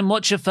 Long time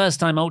watcher, first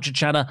time Ultra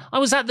Chatter. I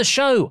was at the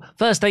show,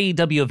 first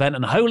AEW event,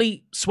 and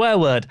holy swear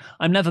word,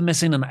 I'm never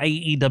missing an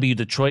AEW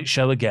Detroit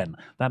show again.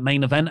 That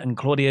main event and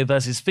Claudio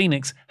versus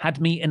Phoenix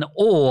had me in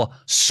awe.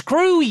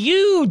 Screw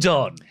you,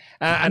 Don.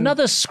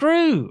 Another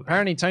screw.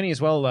 Apparently, Tony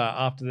as well,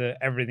 after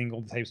everything,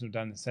 all the tapes were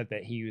done, said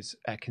that he was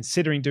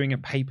considering doing a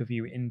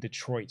pay-per-view in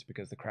Detroit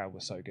because the crowd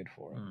was so good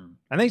for it.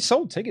 And they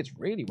sold tickets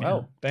really well.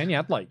 Yeah. They only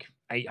had like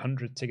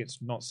 800 tickets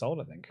not sold,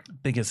 I think.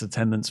 Biggest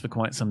attendance for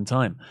quite some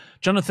time.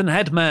 Jonathan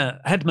Hedman,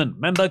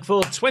 Memberg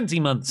for 20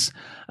 months.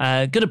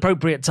 Good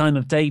appropriate time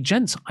of day.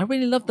 Gents, I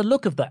really love the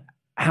look of the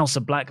House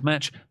of Black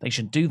match. They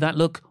should do that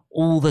look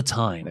all the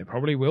time. They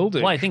probably will do.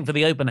 Well, I think for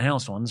the open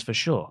house ones, for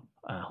sure.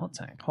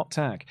 Hot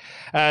tag.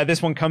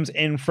 This one comes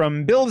in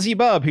from Bill Z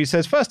Bub, who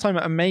says, first time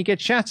at Omega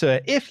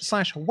Chatter,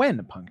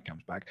 if/when Punk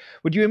comes back,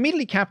 would you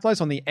immediately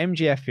capitalize on the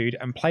MJF feud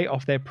and play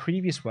off their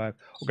previous work,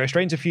 or go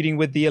straight into feuding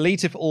with the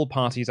Elite if all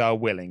parties are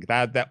willing?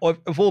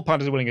 If all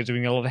parties are willing, is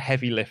doing a lot of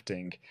heavy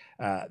lifting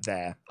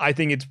there. I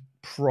think it's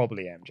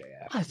probably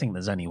MJF. I think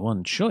there's only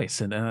one choice,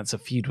 and that's a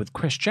feud with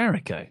Chris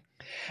Jericho.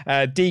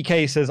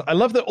 DK says, I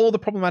love that all the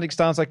problematic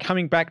stars are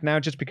coming back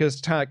now just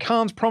because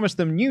Khan's promised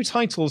them new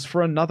titles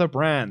for another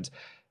brand.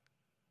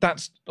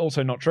 That's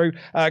also not true.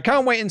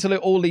 Can't wait until it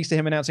all leads to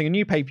him announcing a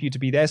new pay-per-view to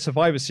be their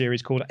Survivor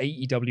Series called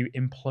AEW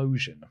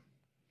Implosion.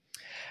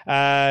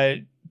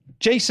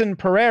 Jason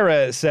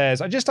Pereira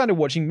says, I just started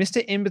watching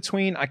Mr.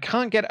 In-Between. I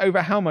can't get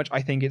over how much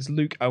I think it's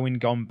Luke Owen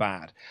gone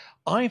bad.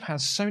 I've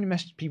had so many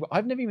messages from people.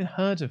 I've never even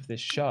heard of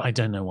this show. I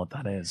don't know what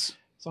that is.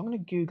 So I'm going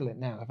to Google it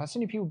now. I've had so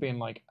many people being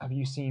like, have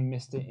you seen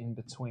Mr.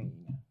 In-Between?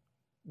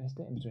 Mr.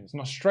 In-Between. It's an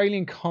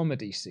Australian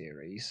comedy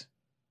series.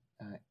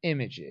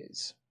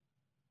 Images.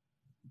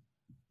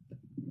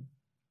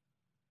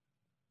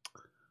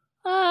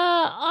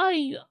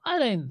 I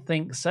don't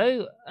think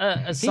so.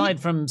 Aside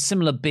from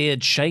similar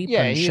beard shape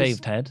and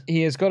shaved head.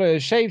 He has got a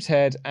shaved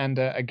head and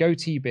a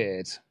goatee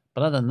beard.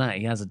 But other than that,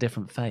 he has a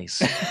different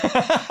face.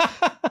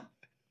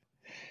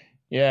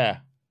 Yeah.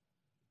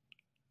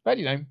 But,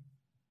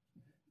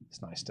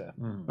 it's nice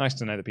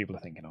to know that people are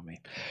thinking of me.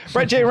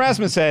 Brett J.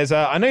 Rasmus says,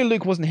 I know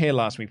Luke wasn't here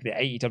last week for the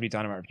AEW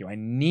Dynamite review. I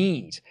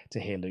need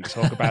to hear Luke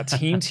talk about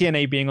Team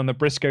TNA being on the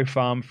Briscoe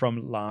farm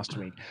from last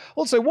week.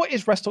 Also, what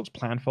is WrestleTalk's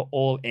plan for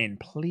All In?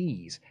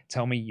 Please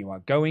tell me you are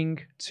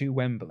going to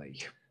Wembley.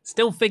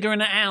 Still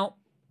figuring it out.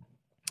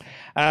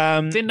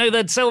 Didn't know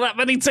they'd sell that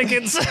many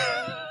tickets.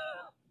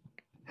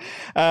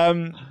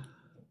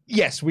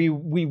 Yes, we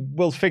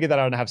will figure that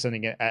out and have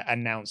something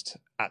announced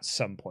at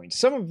some point.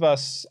 Some of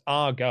us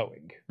are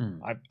going.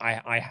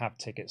 I have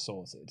tickets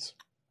sorted.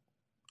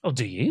 Oh,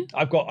 do you?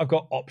 I've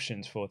got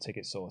options for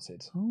tickets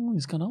sorted. Oh,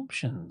 he's got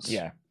options.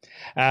 Yeah.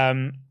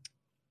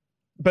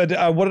 But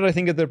what did I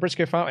think of the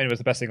Briscoe Farm? It was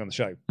the best thing on the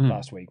show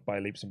last week by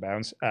leaps and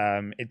bounds.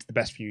 It's the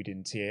best feud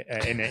in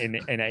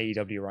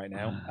AEW right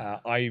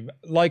now. I,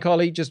 like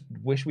Ollie, just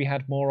wish we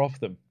had more of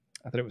them.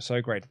 I thought it was so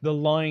great. The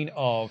line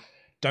of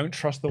 "Don't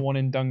trust the one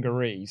in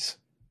dungarees."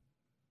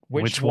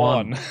 Which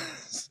one?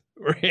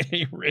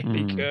 Really,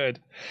 really good.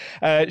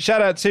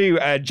 Shout out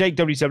to Jake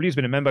WCW, who's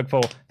been a member for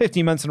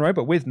 15 months in a row,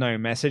 but with no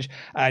message.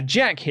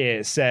 Jack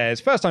here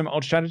says, first time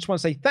Ultra Chat, I just want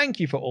to say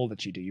thank you for all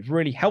that you do. You've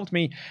really helped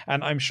me,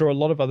 and I'm sure a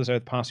lot of others over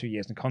the past few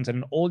years in content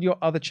and all your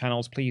other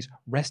channels. Please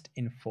rest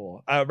in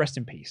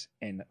peace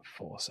in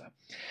Forza.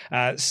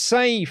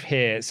 Save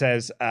here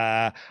says,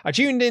 I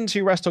tuned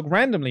into WrestleTalk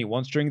randomly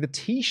once during the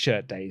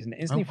t-shirt days and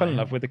instantly fell in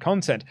love with the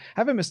content.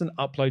 Haven't missed an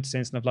upload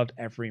since, and I've loved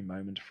every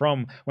moment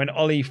from when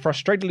Ollie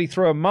frustratedly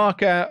threw a marker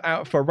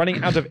out for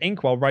running out of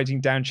ink while writing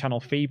down channel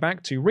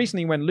feedback, to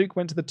recently when Luke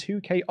went to the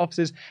 2K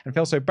offices and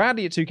fell so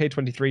badly at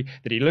 2K23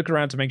 that he looked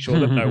around to make sure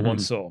that no one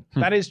saw.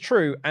 That is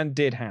true and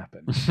did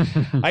happen.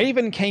 I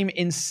even came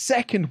in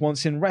second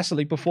once in Wrestle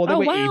League before there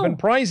were even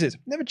prizes.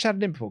 Never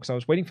chatted in before because I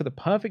was waiting for the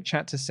perfect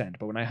chat to send,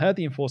 but when I heard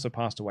the Enforcer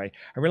passed away,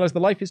 I realized the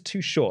life is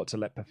too short to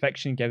let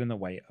perfection get in the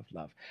way of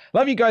love.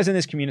 Love you guys in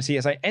this community.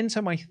 As I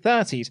enter my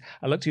 30s,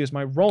 I look to you as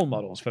my role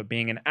models for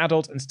being an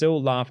adult and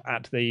still laugh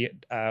at the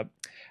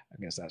I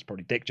guess that's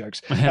probably dick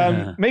jokes.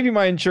 Maybe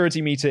my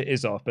maturity meter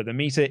is off, but the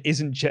meter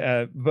isn't.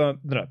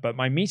 But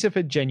my meter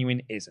for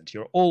genuine isn't.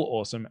 You're all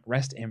awesome.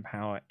 Rest in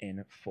power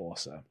in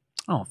Forza.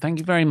 Oh, thank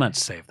you very much,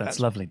 Save.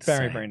 That's lovely to say.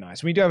 Very, very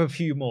nice. We do have a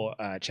few more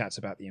chats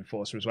about the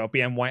Enforcer as well.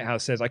 BM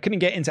Whitehouse says, I couldn't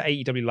get into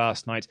AEW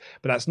last night,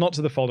 but that's not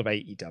to the fault of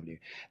AEW.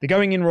 The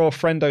Going In Raw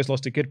friendos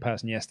lost a good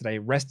person yesterday.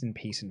 Rest in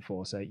peace,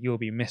 Enforcer. You will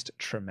be missed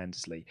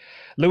tremendously.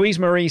 Louise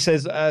Marie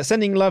says,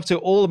 sending love to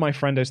all of my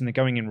friendos in the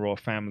Going In Raw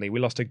family. We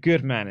lost a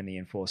good man in the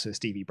Enforcer,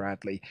 Stevie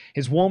Bradley.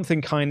 His warmth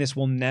and kindness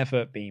will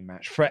never be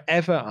matched.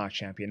 Forever our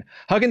champion.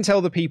 Hug and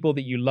tell the people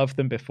that you love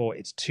them before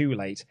it's too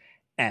late.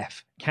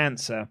 F.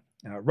 Cancer.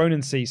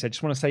 Ronan C said,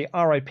 just want to say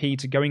RIP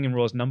to Going In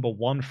Raw's number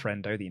one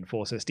friendo, the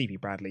Enforcer, Stevie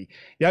Bradley.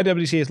 The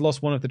IWC has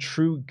lost one of the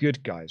true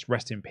good guys.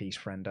 Rest in peace,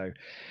 friendo.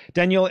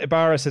 Daniel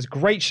Ibarra says,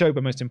 great show,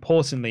 but most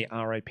importantly,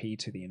 RIP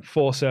to the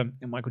Enforcer.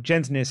 And Michael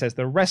Jensen here says,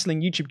 the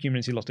wrestling YouTube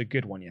community lost a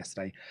good one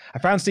yesterday. I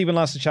found Stephen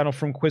Lars's channel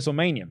from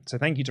Quizzlemania, so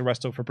thank you to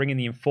WrestleTalk for bringing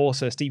the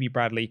Enforcer, Stevie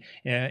Bradley,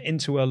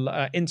 into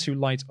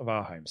light of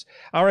our homes.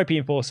 RIP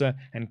Enforcer,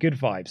 and good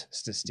vibes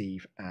to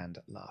Steve and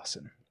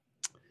Larson.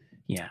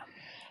 Yeah.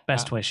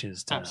 Best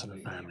wishes to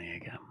the family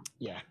again.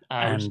 Yeah.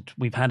 And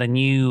we've had a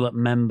new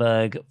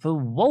member for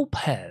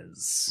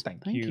Wolpez.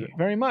 Thank you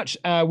very much.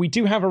 We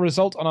do have a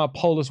result on our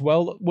poll as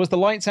well. Was the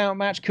Lights Out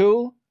match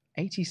cool?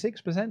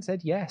 86%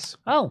 said yes.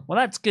 Oh, well,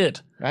 that's good.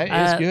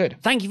 That is good.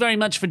 Thank you very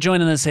much for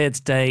joining us here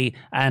today.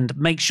 And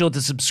make sure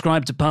to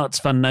subscribe to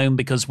Parts Unknown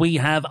because we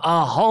have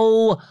a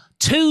whole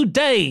 2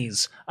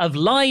 days of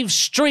live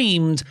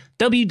streamed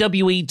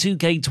WWE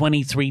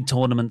 2K23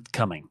 tournament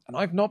coming. And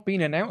I've not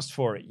been announced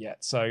for it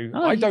yet, so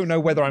I don't know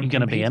whether I'm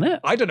going to be in it.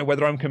 I don't know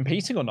whether I'm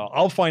competing or not.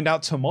 I'll find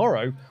out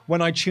tomorrow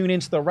when I tune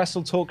into the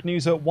WrestleTalk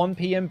news at 1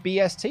 p.m.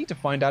 BST to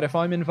find out if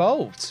I'm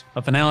involved.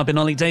 But for now, I've been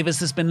Ollie Davis.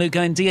 This has been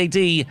Luca and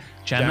DAD.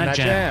 Jam that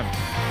jam.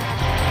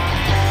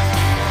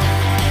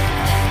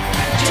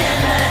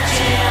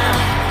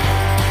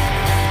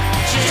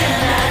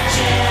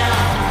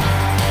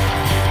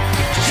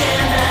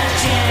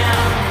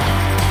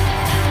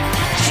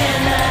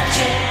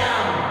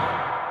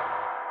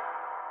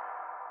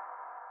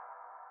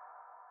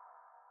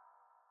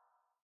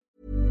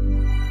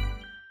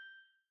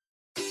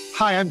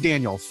 Hi, I'm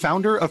Daniel,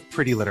 founder of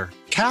Pretty Litter.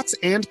 Cats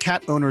and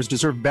cat owners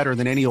deserve better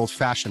than any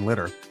old-fashioned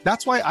litter.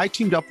 That's why I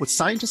teamed up with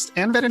scientists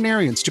and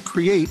veterinarians to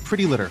create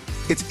Pretty Litter.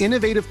 Its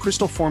innovative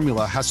crystal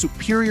formula has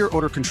superior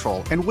odor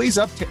control and weighs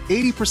up to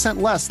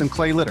 80% less than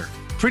clay litter.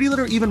 Pretty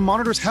Litter even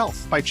monitors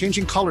health by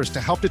changing colors to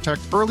help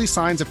detect early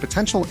signs of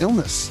potential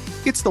illness.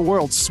 It's the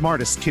world's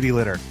smartest kitty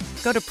litter.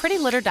 Go to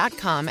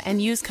prettylitter.com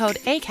and use code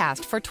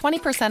ACAST for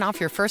 20% off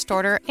your first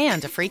order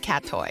and a free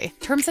cat toy.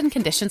 Terms and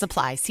conditions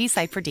apply. See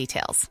site for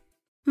details.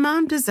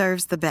 Mom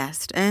deserves the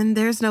best, and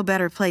there's no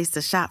better place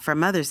to shop for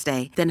Mother's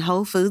Day than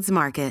Whole Foods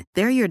Market.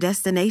 They're your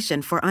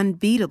destination for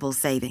unbeatable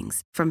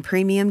savings, from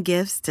premium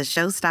gifts to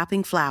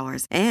show-stopping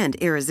flowers and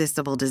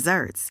irresistible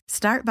desserts.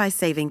 Start by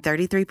saving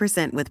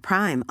 33% with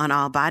Prime on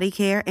all body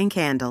care and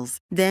candles.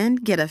 Then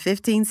get a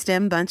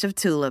 15-stem bunch of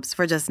tulips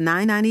for just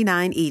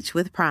 $9.99 each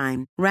with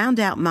Prime. Round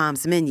out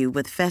Mom's menu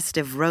with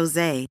festive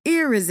rosé,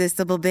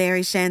 irresistible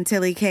berry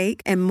chantilly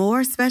cake, and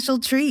more special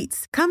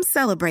treats. Come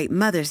celebrate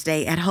Mother's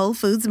Day at Whole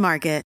Foods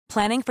Market.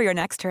 Planning for your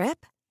next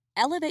trip?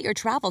 Elevate your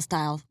travel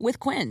style with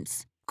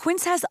Quince.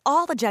 Quince has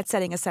all the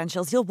jet-setting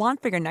essentials you'll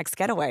want for your next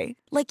getaway,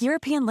 like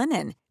European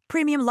linen,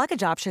 premium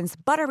luggage options,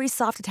 buttery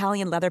soft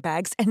Italian leather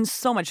bags, and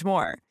so much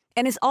more.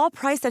 And is all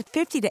priced at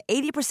 50 to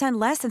 80%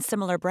 less than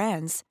similar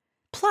brands.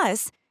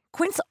 Plus,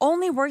 Quince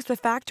only works with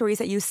factories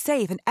that use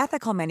safe and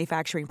ethical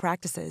manufacturing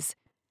practices.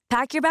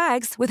 Pack your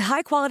bags with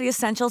high-quality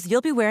essentials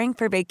you'll be wearing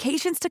for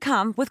vacations to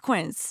come with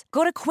Quince.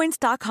 Go to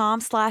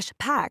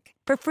quince.com/pack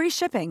for free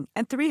shipping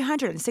and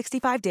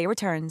 365-day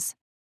returns.